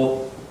so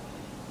forth.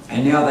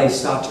 And now they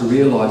start to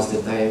realise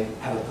that they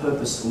have a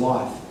purpose to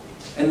life.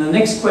 And the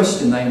next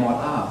question they might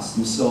ask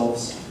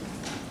themselves,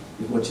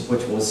 which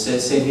was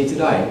said here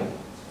today,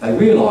 they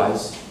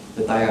realise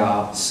that they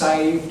are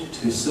saved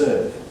to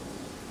serve.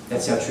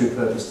 That's our true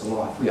purpose to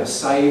life. We are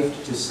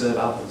saved to serve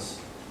others.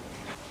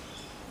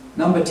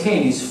 Number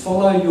 10 is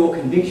follow your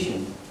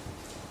conviction.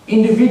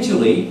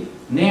 Individually,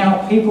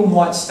 now people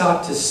might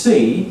start to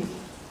see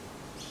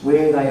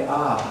where they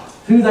are,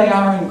 who they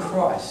are in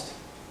Christ.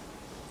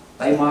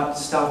 They might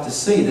start to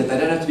see that they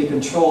don't have to be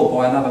controlled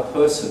by another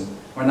person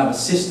or another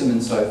system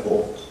and so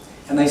forth.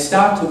 And they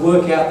start to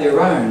work out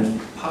their own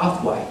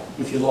pathway,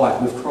 if you like,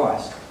 with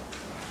Christ.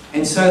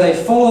 And so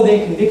they follow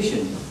their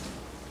conviction.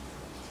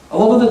 A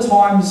lot of the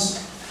times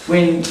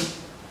when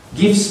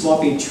gifts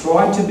might be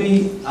tried to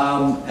be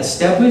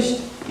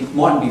established, it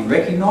mightn't be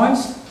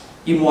recognised.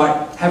 You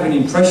might have an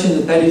impression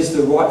that that is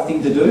the right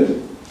thing to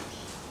do.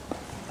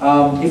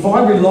 If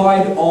I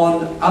relied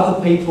on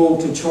other people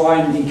to try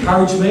and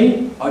encourage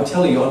me, I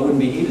tell you I wouldn't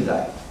be here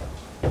today.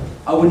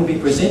 I wouldn't be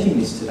presenting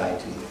this today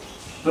to you.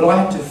 But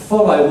I had to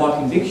follow my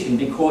conviction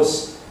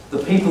because the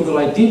people that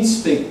I did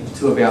speak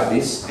to about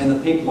this and the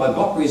people I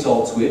got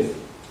results with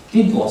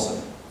did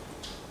blossom.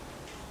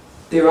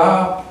 There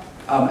are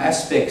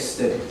aspects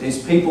that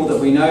there's people that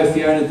we know,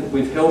 Fiona, that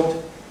we've helped.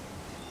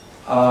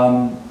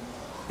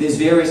 There's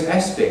various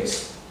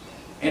aspects.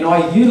 And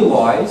I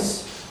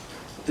utilise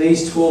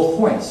these 12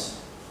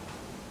 points.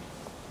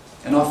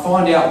 And I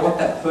find out what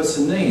that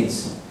person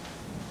needs.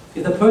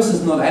 If the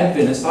person's not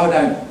Adventist, I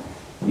don't,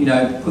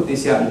 put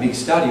this out in a big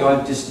study.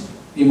 I just,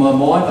 in my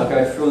mind, I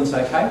go through and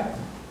say, okay,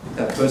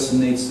 that person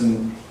needs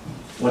some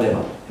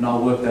whatever, and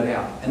I'll work that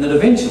out. And then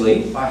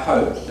eventually, I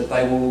hope that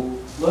they will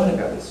learn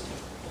about this.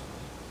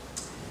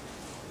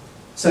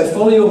 So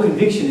follow your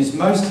conviction is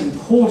most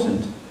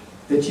important,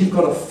 that you've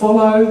got to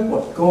follow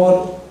what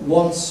God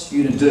wants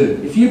you to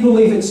do. If you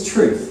believe it's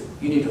truth,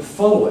 you need to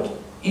follow it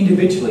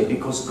individually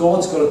because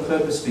God's got a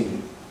purpose for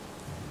you.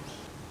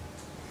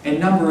 And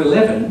number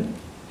 11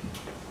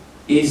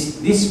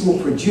 is this will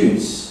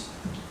produce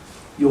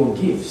your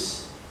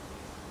gifts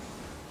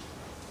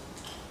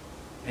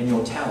and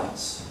your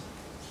talents.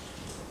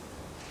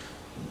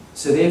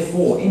 So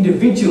therefore,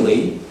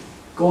 individually,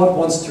 God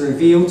wants to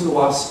reveal to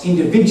us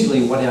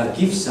individually what our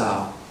gifts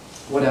are,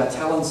 what our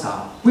talents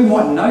are. We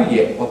might know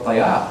yet what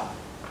they are.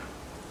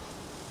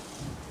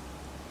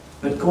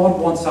 But God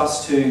wants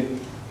us to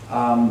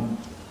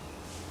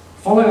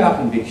follow our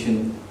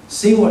conviction,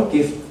 see what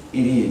gift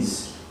it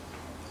is.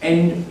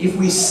 And if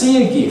we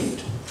see a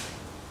gift,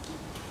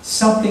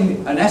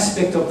 something, an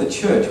aspect of the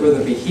church,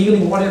 whether it be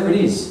healing, whatever it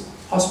is,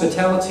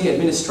 hospitality,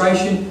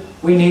 administration,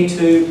 we need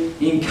to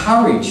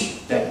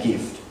encourage that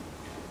gift.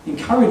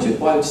 Encourage it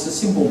by just a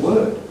simple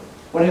word,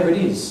 whatever it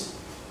is.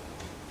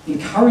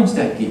 Encourage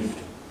that gift.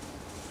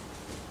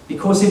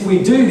 Because if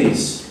we do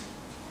this,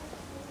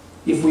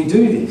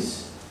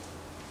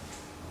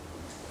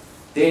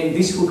 then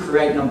this will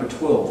create number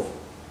 12,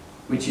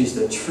 which is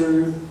the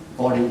true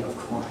body of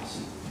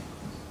Christ.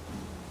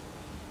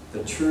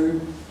 The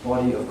true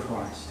body of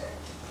Christ.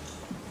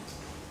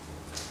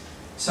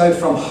 So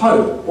from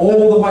hope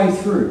all the way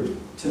through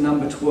to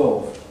number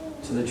 12,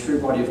 to the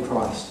true body of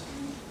Christ,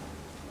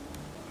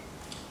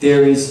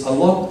 there is a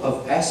lot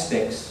of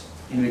aspects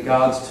in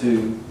regards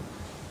to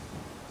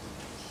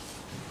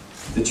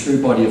the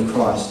true body of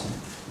Christ.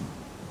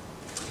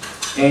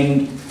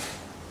 And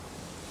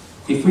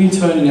if we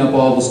turn in our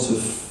Bibles to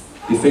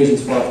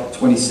Ephesians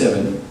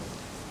 5:27,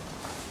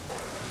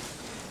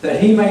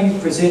 that he may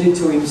present it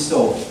to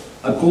himself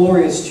a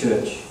glorious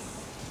church,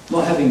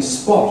 not having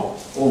spot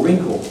or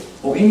wrinkle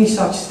or any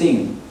such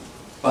thing,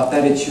 but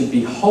that it should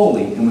be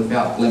holy and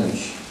without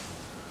blemish.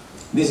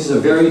 This is a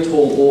very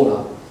tall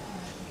order.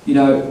 You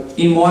know,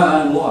 in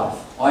my own life,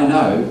 I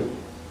know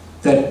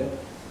that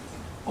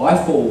I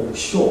fall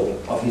short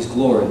of his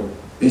glory.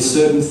 There's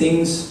certain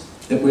things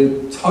that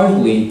we're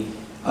totally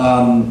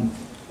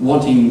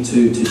wanting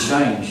to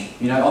change.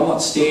 You know, I'm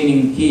not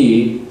standing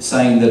here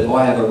saying that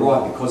I have a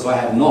right, because I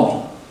have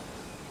not.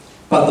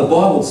 But the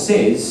Bible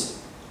says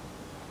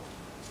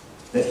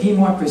that he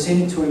might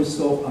present it to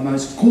himself a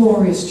most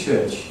glorious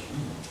church.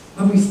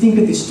 When we think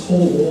of this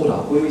tall order,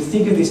 when we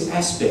think of this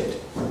aspect,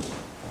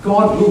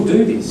 God will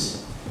do this.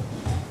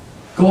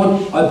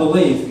 God, I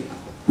believe,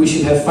 we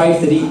should have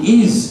faith that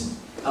he is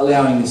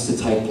allowing this to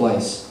take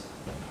place.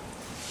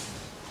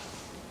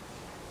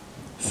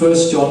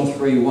 1 John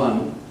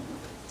 3:1.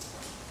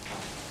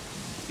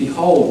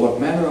 Behold, what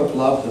manner of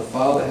love the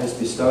Father has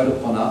bestowed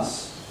upon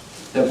us,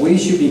 that we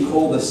should be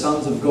called the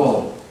sons of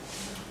God.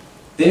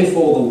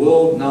 Therefore the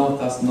world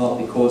knoweth us not,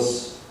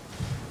 because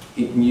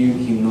it knew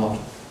him not.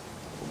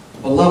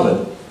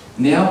 Beloved,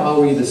 now are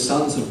we the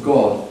sons of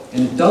God,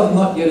 and it doth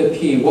not yet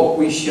appear what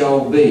we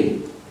shall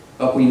be.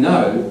 But we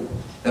know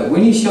that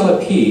when he shall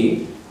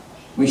appear,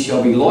 we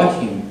shall be like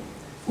him,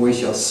 for we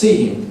shall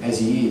see him as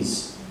he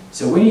is.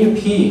 So when he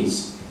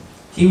appears,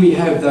 here we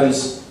have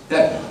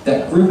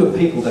that group of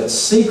people that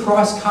see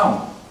Christ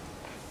come.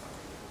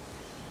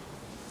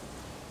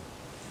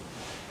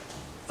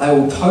 They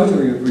will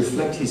totally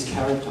reflect his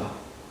character.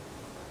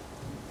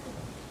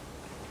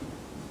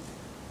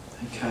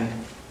 Okay,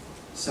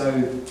 so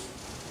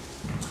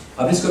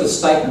I've just got a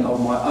statement of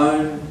my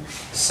own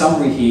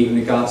summary here in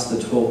regards to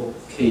the 12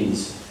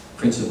 keys,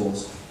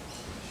 principles.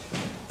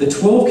 The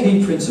 12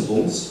 key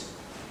principles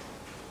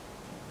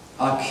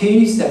are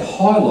keys that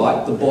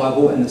highlight the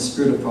Bible and the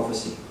spirit of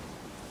prophecy,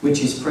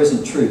 which is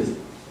present truth.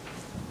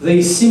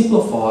 These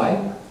simplify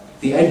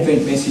the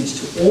Advent message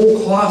to all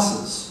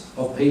classes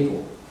of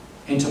people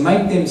and to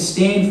make them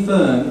stand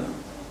firm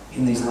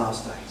in these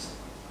last days.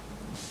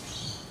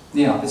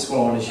 Now, that's what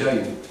I want to show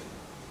you.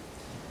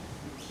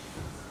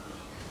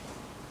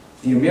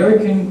 The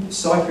American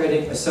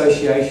Psychiatric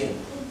Association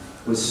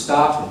was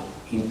started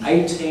in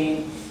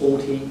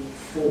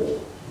 1844.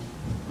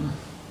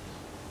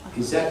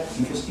 Is that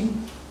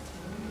interesting?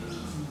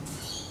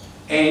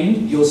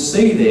 And you'll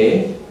see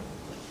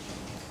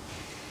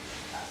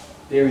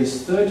there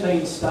is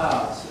 13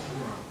 stars.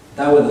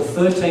 They were the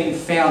 13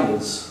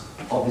 founders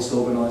of this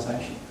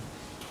organisation.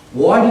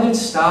 Why did it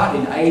start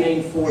in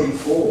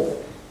 1844?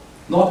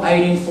 Not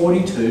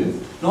 1842,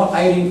 not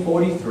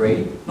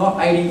 1843, not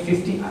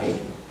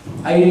 1858,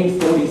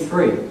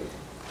 1843.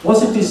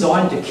 Was it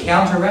designed to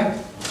counteract?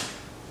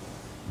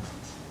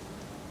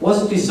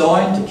 Was it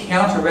designed to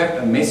counteract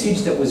a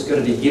message that was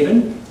going to be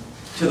given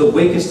to the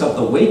weakest of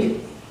the weak?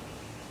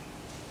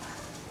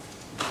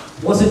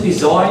 Was it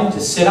designed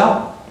to set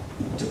up,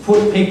 to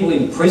put people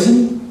in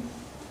prison,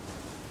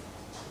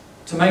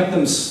 to make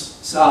them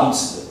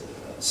slaves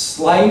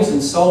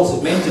and souls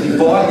of men, to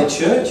divide the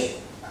church?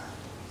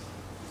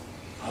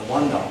 I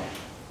wonder.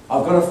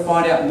 I've got to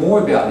find out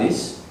more about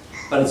this,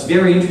 but it's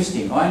very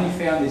interesting. I only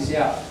found this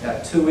out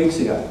about 2 weeks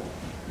ago.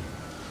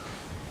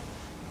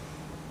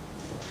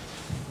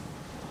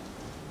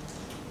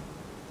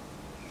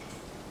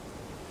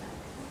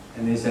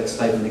 And there's that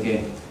statement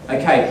again.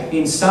 Okay,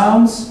 in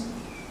Psalms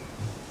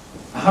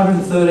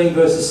 113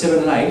 verses 7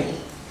 and 8,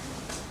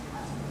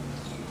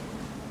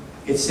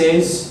 it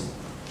says,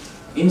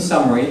 in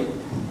summary,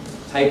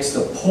 takes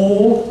the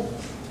poor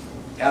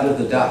out of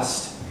the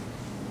dust,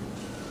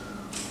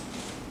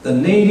 the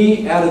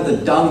needy out of the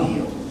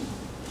dunghill,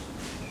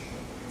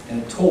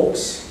 and it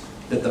talks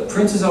that the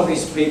princes of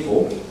his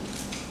people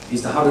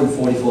is the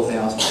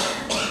 144,000.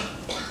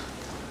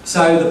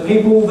 So the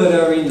people that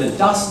are in the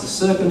dust, the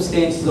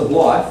circumstances of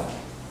life,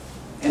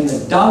 and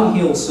the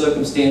dunghill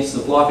circumstances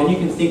of life, and you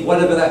can think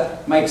whatever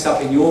that makes up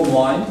in your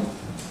mind,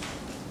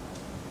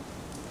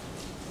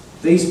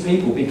 these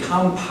people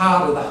become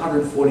part of the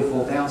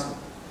 144,000.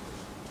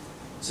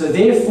 So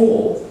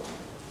therefore,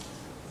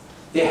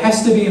 there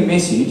has to be a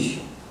message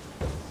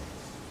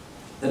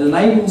that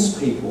enables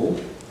people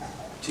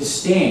to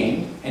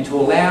stand and to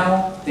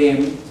allow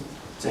them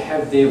to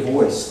have their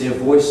voice. Their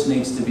voice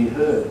needs to be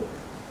heard.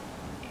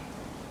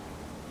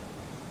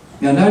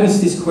 Now notice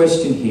this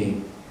question here.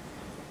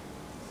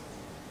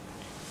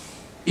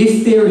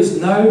 If there is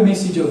no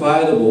message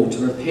available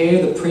to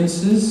repair the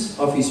princes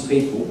of his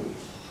people,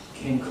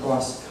 can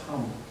Christ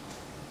come?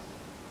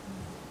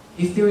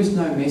 If there is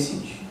no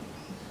message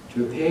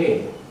to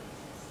repair,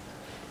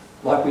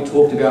 like we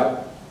talked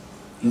about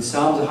in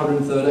Psalms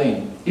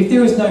 113, if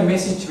there is no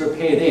message to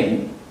repair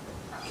them,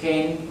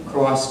 can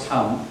Christ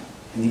come?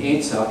 And the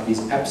answer is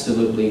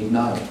absolutely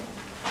no.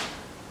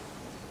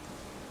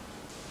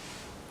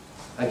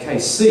 Okay,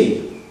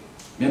 C.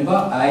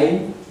 Remember,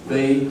 A,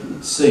 B,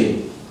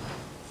 C.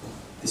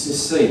 This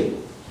is C.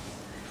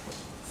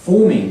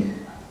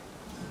 Forming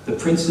the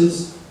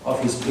princes of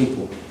his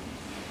people.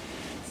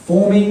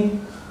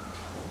 Forming,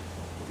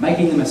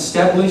 making them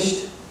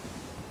established,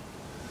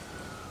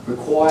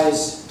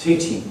 requires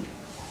teaching.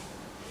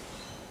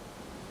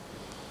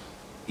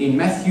 In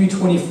Matthew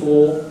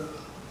 24, it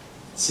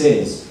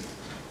says,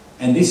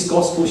 "And this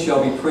gospel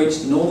shall be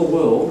preached in all the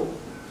world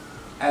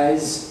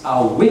as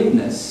a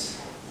witness,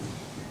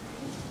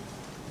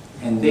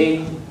 and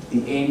then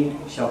the end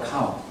shall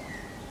come."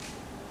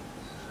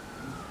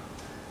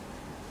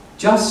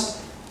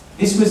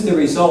 This was the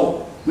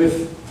result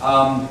with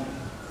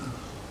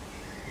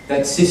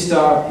that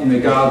sister in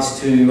regards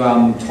to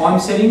time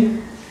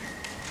setting.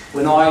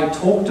 When I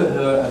talked to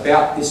her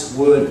about this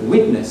word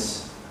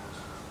witness,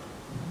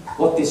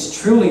 what this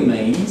truly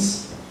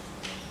means,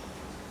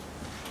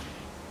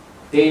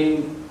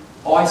 then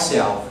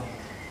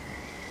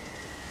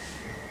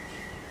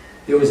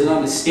there was an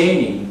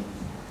understanding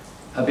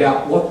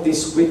about what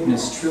this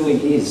witness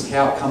truly is,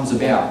 how it comes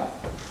about.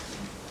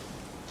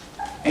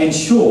 And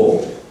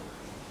sure,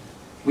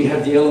 we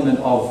have the element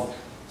of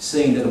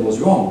seeing that it was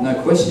wrong, no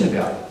question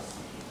about it.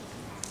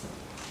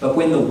 But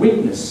when the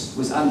witness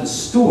was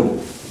understood,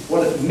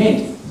 what it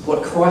meant,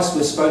 what Christ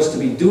was supposed to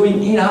be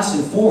doing in us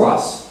and for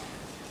us,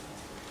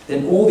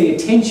 then all the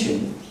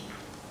attention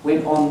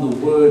went on the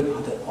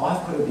word that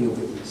I've got to be a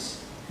witness.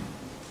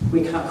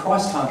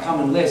 Christ can't come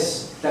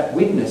unless that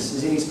witness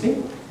is in his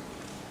people.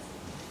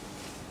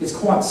 It's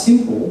quite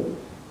simple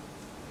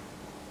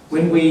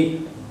when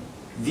we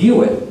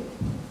view it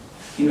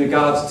in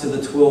regards to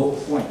the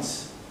 12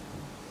 points.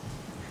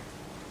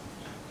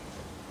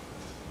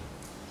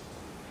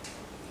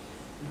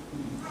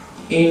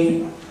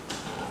 In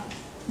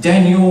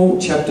Daniel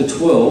chapter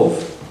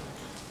 12,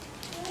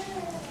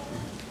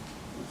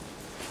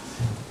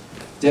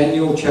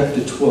 Daniel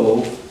chapter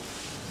 12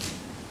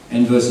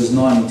 and verses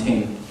 9 and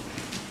 10.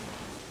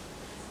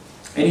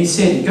 "And he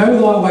said, Go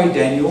thy way,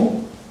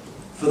 Daniel,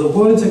 for the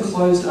words are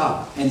closed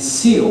up and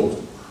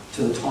sealed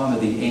to the time of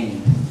the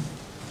end.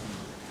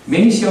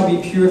 Many shall be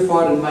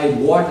purified and made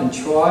white and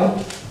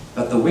tried,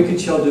 but the wicked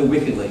shall do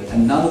wickedly,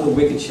 and none of the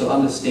wicked shall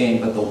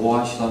understand, but the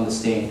wise shall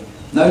understand."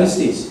 Notice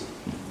this.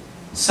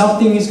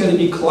 Something is going to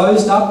be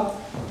closed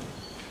up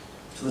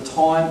to the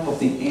time of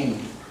the end.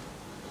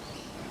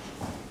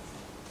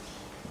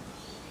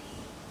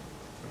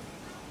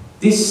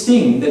 This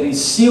thing that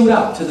is sealed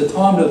up to the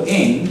time of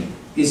end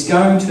is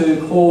going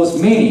to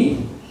cause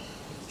many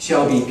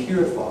shall be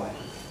purified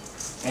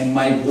and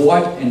made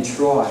white and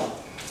tried.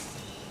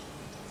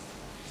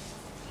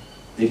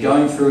 They're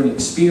going through an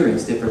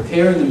experience. They're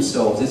preparing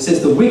themselves. It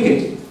says the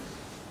wicked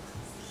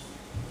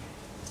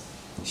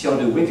shall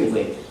do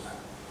wickedly,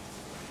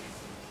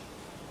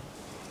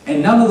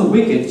 and none of the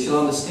wicked shall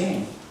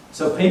understand.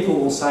 So people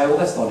will say, well,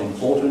 that's not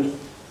important.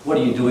 What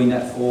are you doing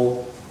that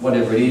for?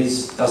 Whatever it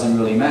is, doesn't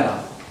really matter.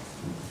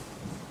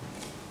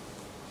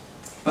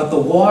 But the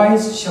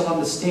wise shall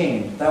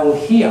understand. They will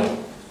hear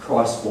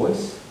Christ's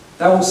voice.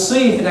 They will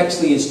see if it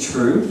actually is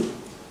true.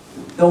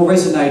 They'll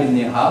resonate in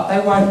their heart.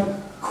 They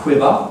won't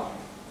quiver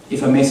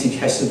if a message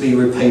has to be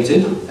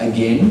repeated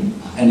again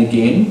and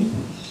again.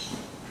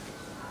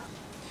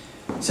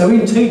 So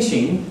in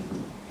teaching,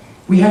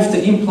 we have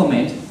to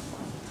implement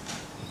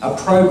a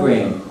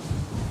program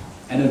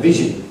and a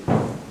vision.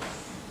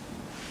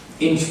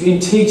 In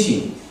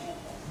teaching,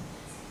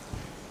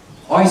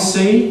 I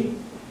see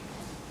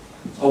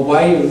a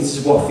way, this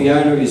is what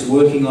Fiona is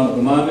working on at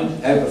the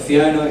moment.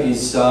 Fiona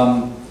is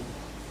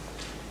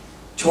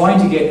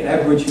trying to get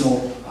Aboriginal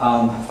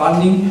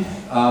funding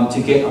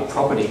to get a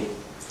property,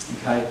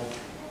 okay?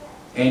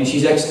 And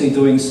she's actually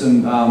doing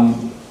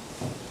some,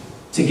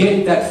 to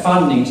get that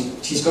funding,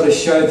 she's got to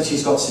show that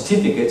she's got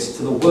certificates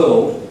to the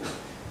world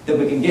that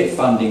we can get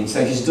funding.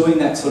 So she's doing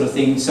that sort of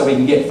thing so we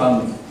can get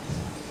funding.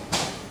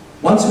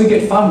 Once we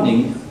get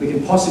funding, we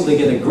can possibly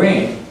get a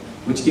grant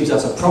which gives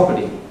us a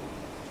property.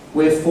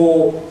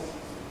 Wherefore,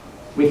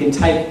 we can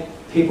take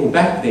people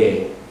back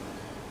there.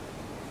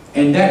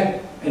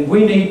 And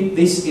we need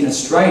this in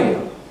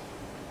Australia.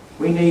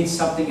 We need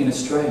something in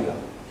Australia.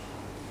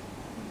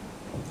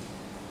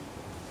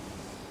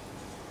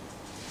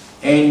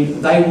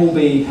 And they will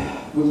be,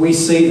 we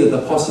see that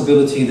the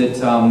possibility that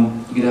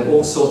you could have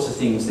all sorts of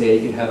things there.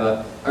 You could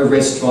have a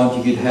restaurant,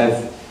 you could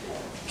have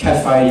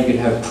cafe, you could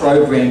have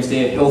programs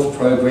there, health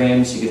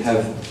programs, you could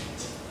have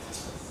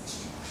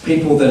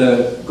people that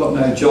have got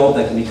no job,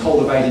 they can be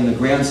cultivating the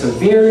ground. So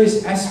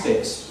various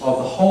aspects of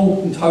the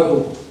whole and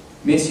total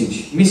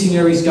message.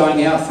 Missionaries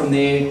going out from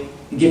there,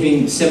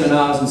 giving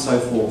seminars and so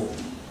forth.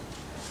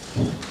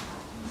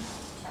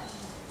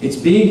 It's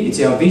big, it's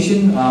our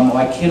vision.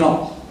 I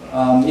cannot,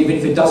 even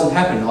if it doesn't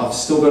happen, I've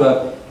still got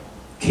to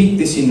keep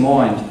this in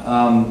mind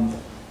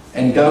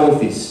and go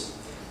with this.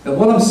 But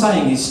what I'm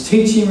saying is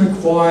teaching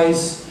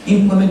requires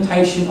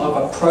implementation of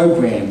a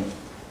program.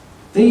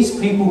 These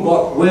people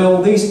got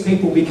well, these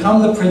people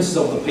become the princes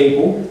of the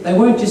people. They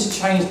weren't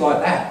just changed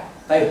like that.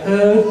 They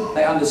heard,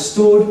 they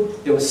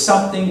understood, there was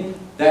something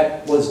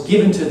that was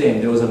given to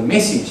them. There was a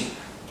message.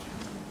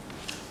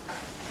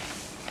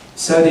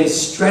 So there's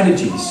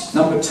strategies.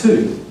 Number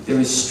 2, there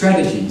is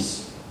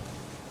strategies.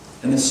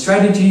 And the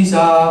strategies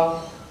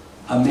are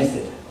a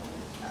method.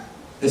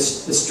 The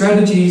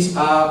strategies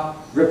are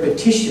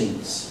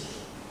repetitions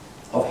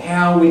of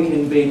how we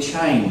can be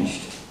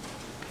changed.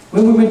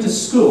 When we went to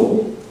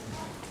school,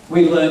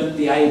 we learnt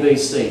the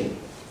ABC.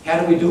 How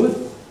did we do it?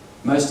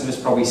 Most of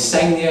us probably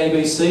sang the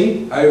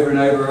ABC over and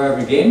over and over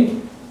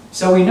again,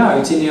 so we know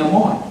it's in our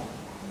mind.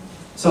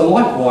 So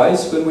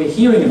likewise, when we're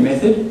hearing a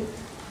method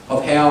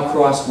of how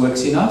Christ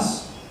works in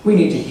us, we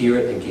need to hear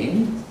it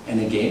again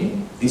and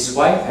again, this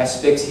way,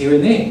 aspects here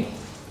and there.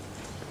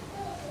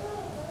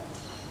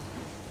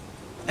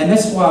 And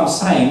that's why I'm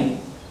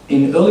saying,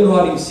 in early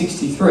writing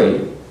 63,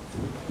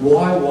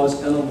 why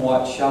was Ellen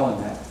White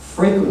showing that?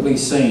 Frequently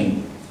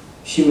seen.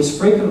 She was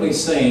frequently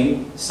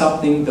seeing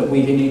something that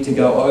we need to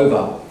go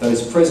over,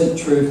 those present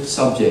truth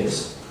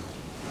subjects.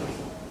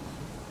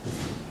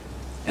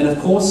 And of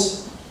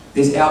course,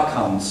 there's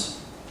outcomes.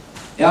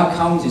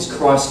 Outcomes is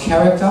Christ's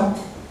character.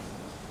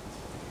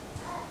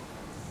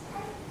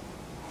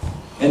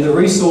 And the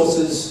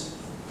resources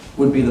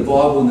would be the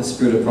Bible and the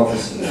Spirit of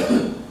prophecy.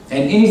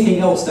 And anything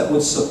else that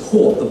would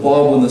support the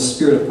Bible and the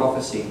Spirit of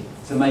prophecy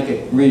to make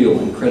it real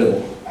and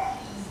credible.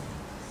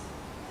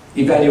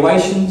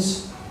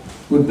 Evaluations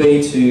would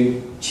be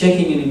to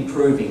checking and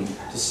improving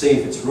to see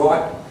if it's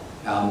right,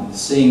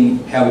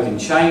 seeing how we can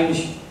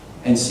change,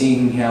 and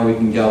seeing how we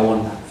can go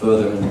on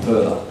further and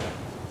further.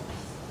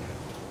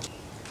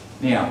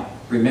 Now,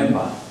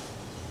 remember,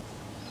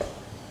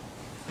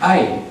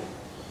 A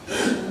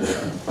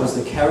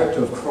was the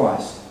character of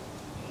Christ.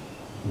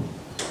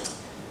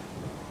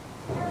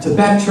 To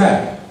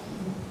backtrack,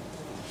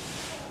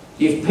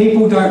 if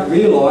people don't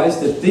realise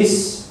that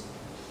this,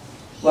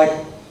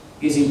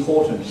 is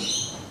important,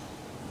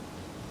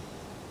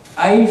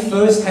 A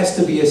first has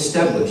to be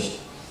established.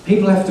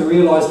 People have to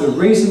realise the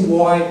reason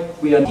why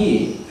we are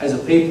here as a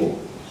people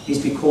is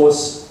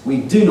because we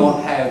do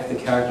not have the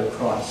character of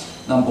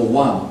Christ. Number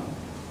 1.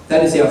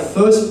 That is our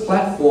first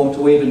platform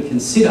to even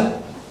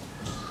consider.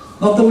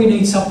 Not that we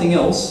need something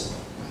else.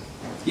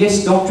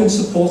 Yes, doctrine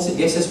supports it.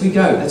 Yes, as we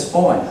go, that's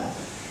fine.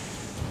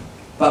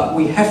 But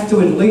we have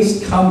to at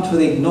least come to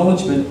the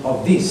acknowledgement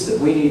of this, that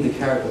we need the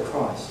character of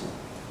Christ.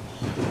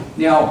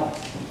 Now,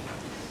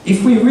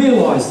 if we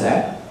realise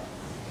that,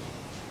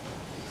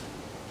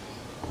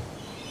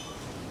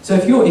 so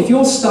if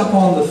you're stuck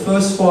on the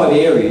first 5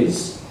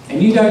 areas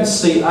and you don't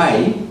see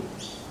A,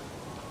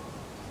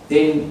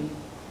 then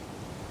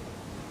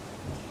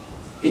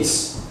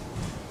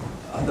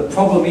the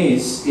problem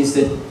is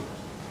that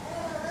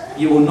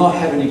you will not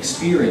have an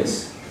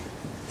experience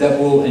that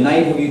will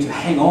enable you to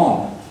hang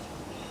on.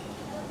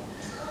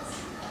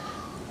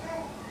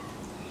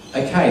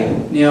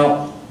 Okay,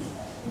 now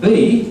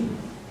B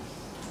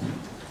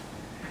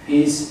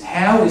is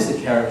how is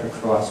the character of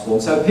Christ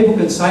formed? So people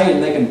can say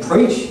and they can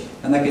preach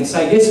and they can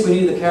say, yes, we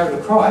need the character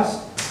of Christ,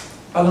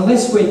 but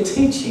unless we're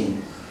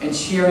teaching and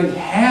sharing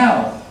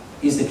how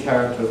is the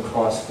character of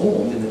Christ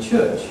formed in the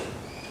church,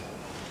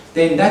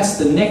 then that's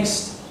the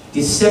next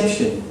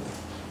deception.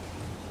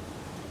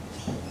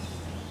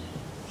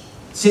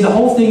 See, the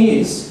whole thing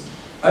is,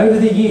 over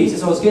the years,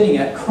 as I was getting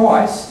at,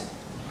 Christ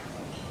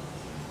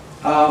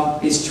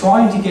is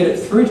trying to get it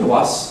through to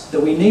us that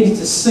we needed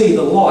to see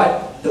the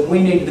light, that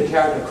we needed the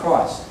character of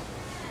Christ.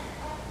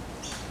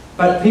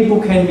 But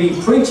people can be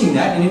preaching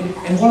that,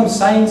 and what I'm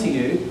saying to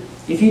you,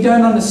 if you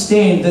don't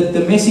understand that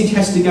the message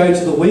has to go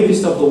to the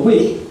weakest of the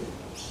weak,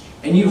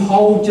 and you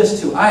hold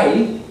just to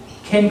A,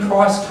 can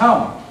Christ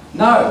come?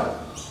 No.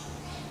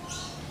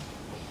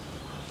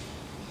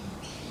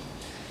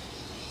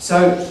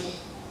 So,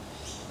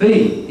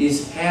 B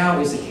is how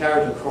is the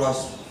character of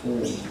Christ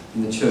formed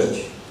in the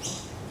church.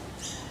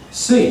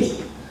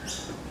 C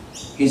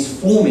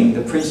is forming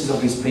the princes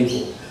of his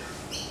people.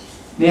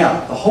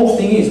 Now, the whole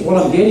thing is, what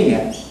I'm getting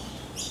at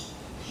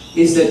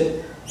is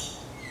that,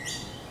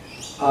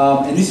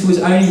 and this was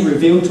only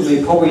revealed to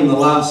me probably in the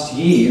last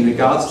year in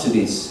regards to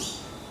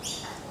this,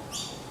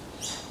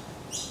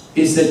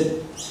 is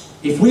that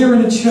if we're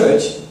in a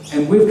church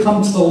and we've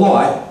come to the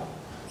light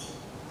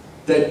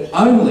that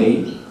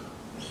only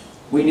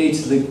we need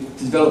to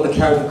develop the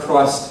character of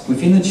Christ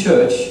within the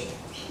church,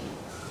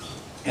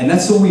 and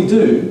that's all we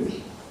do,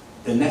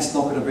 then that's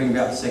not going to bring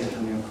about the second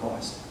coming of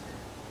Christ.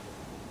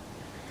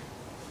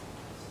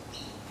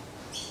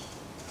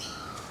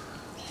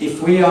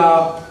 If we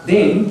are,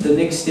 then the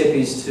next step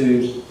is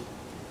to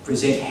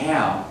present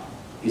how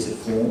is it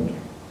formed.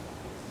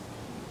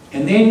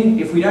 And then,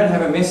 if we don't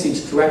have a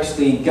message to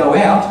actually go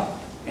out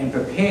and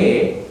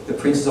prepare the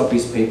princes of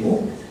his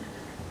people,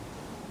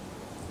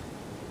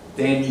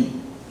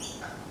 then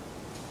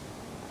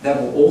that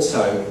will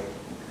also,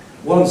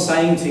 what I'm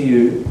saying to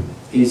you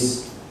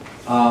is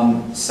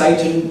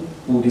Satan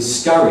will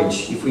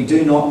discourage if we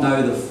do not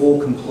know the full,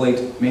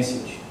 complete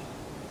message.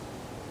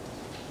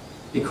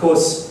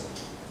 Because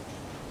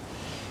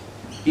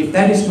if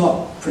that is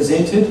not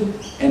presented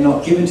and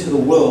not given to the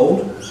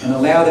world and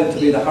allow them to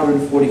be the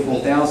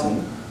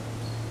 144,000,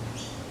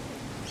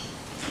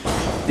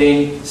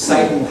 then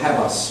Satan will have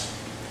us.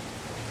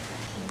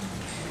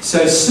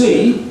 So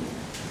C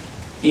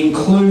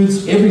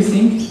includes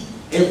everything,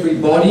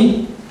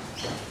 everybody,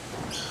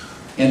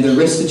 and the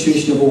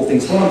restitution of all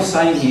things. What I'm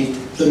saying here,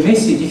 the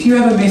message, if you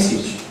have a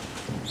message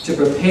to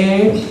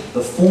prepare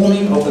the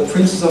forming of the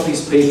princes of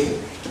his people,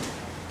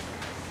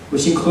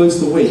 which includes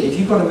the weak, if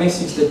you've got a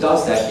message that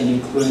does that, it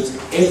includes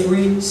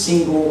every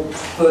single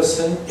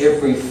person,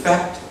 every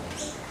fact.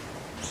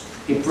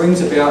 It brings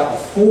about a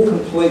full,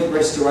 complete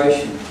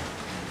restoration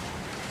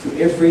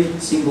to every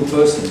single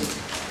person,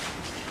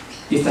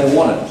 if they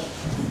want it.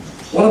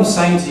 What I'm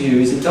saying to you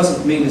is it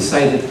doesn't mean to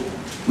say that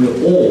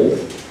we're all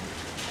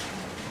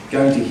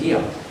going to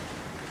hear.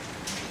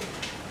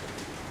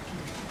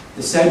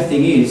 The sad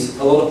thing is,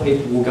 a lot of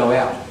people will go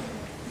out.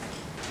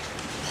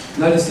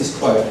 Notice this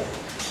quote.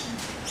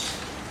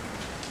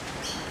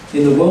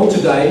 In the world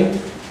today,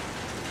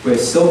 where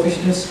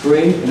selfishness,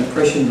 greed and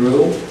oppression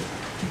rule,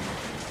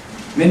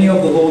 many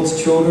of the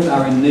Lord's children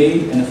are in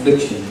need and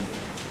affliction.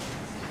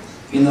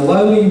 In the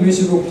lowly,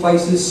 miserable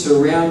places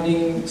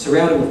surrounded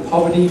with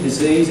poverty,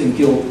 disease and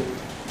guilt,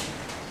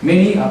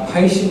 many are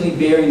patiently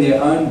bearing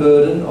their own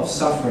burden of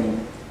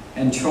suffering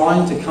and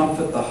trying to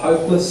comfort the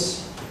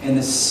hopeless and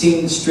the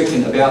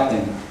sin-stricken about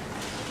them.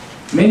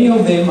 Many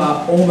of them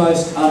are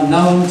almost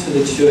unknown to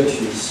the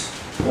churches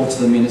or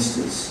to the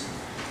ministers.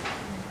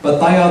 But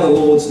they are the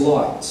Lord's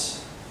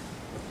lights,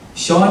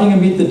 shining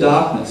amid the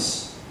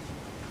darkness.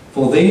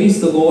 For these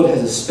the Lord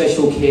has a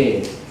special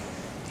care,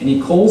 and he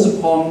calls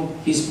upon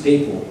his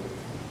people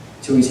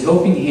to his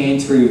helping hand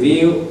to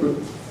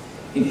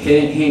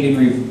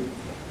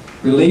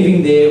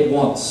relieving their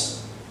wants.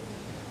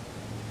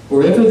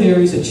 Wherever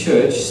there is a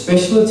church,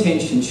 special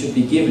attention should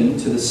be given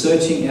to the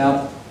searching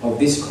out of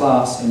this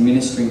class and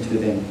ministering to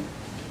them.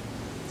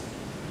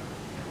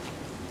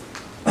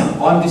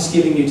 I'm just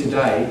giving you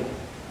today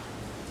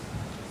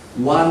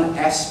one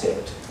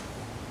aspect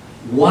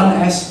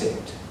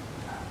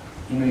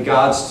in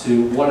regards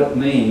to what it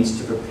means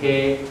to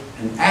prepare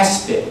an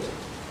aspect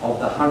of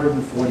the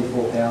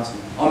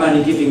 144,000. I'm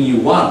only giving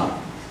you one.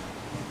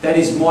 That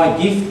is my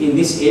gift in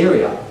this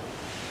area.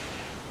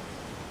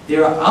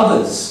 There are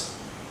others.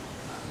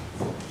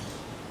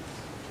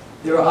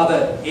 There are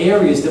other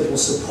areas that will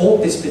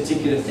support this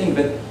particular thing,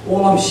 but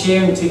all I'm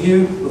sharing to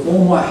you with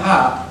all my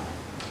heart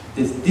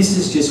is this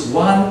is just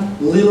one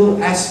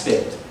little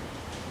aspect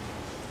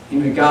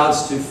in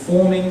regards to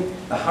forming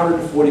the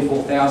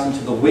 144,000 to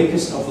the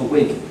weakest of the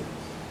weak.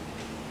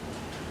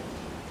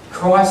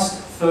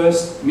 Christ's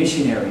first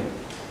missionary.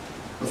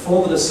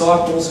 Before the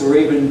disciples were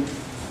even,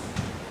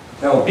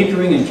 they were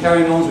bickering and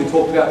carrying on as we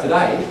talked about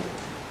today,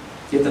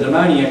 yet the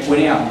demoniac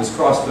went out and was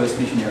Christ's first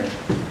missionary.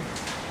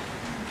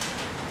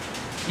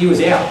 He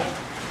was out.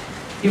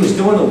 He was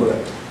doing the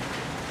work.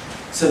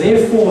 So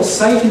therefore,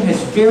 Satan has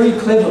very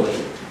cleverly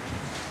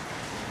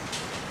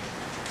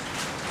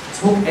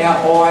took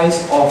our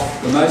eyes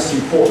off the most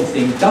important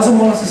thing. Doesn't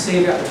want us to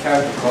see about the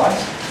character of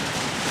Christ.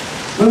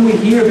 When we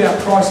hear about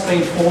Christ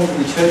being formed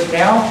in the church,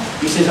 how?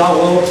 He says, oh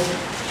well,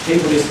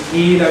 people just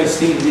hear those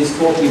things and just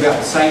talking about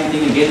the same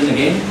thing again and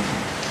again.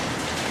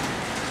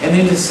 And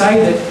then to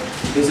say that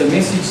there's a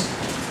message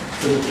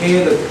to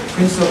prepare the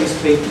prince of his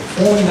people,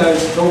 forming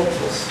those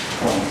helpless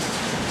ones.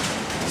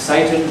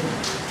 Satan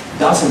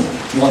doesn't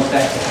want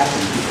that to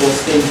happen because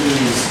then he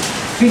is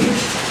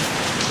finished.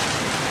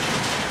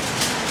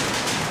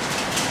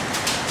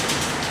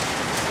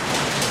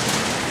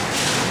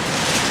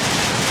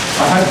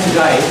 I hope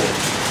today,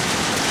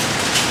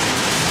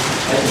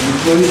 at the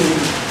conclusion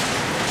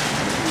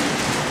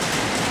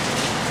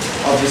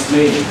of this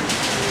meeting,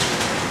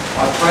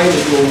 I pray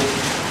that you'll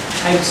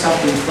take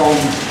something from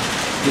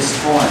this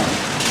time.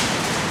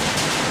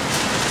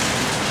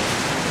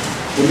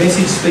 The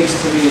message speaks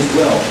to me as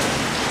well.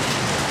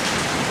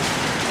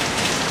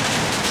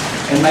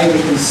 And may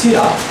we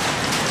consider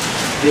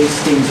these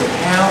things of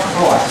how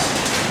Christ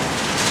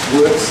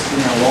works in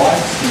our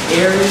lives,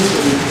 in areas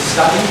that we can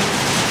study,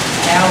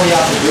 how we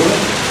are to do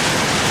it,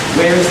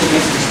 where is the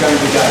message going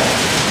to go?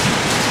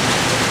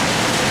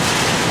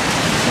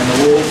 And the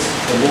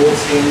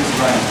Lord's hands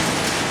reign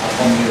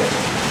upon the earth.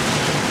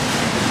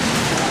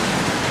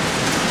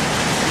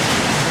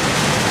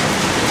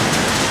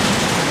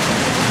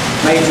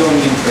 May you join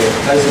me in prayer,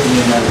 those of you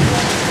who know this.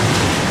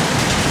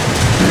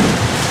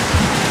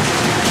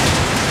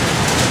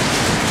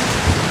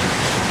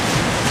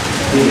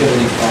 Dear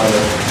Heavenly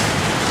Father,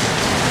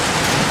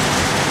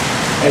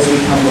 as we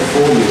come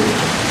before you,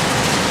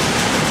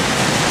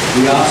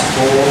 We ask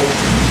for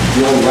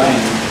your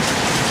reign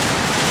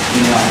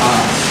in our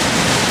hearts.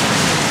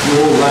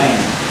 Your reign.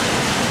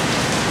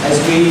 As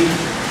we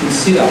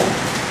consider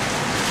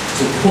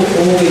to put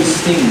all these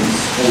things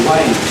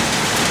away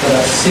that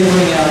are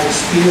severing our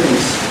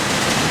experience,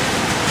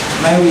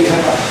 may we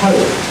have a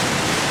hope.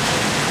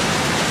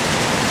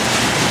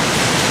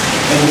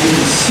 And we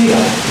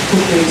consider to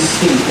put these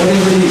things,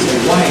 whatever it is,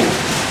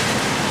 away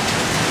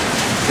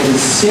that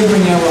is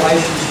severing our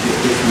relationship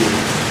with you.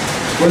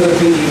 Whether it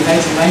be the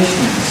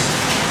imaginations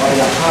of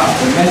our heart,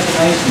 the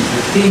imaginations,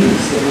 the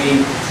things that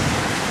we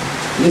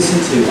listen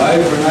to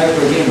over and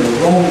over again, the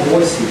wrong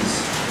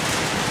voices.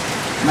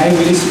 May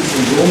we listen to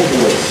your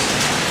voice.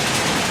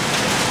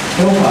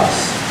 Help us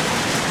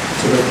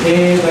to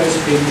prepare those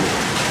people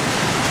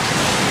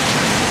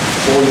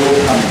for your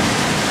coming.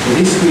 For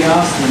this we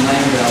ask in the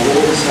name of our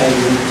Lord and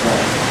Saviour, we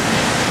pray.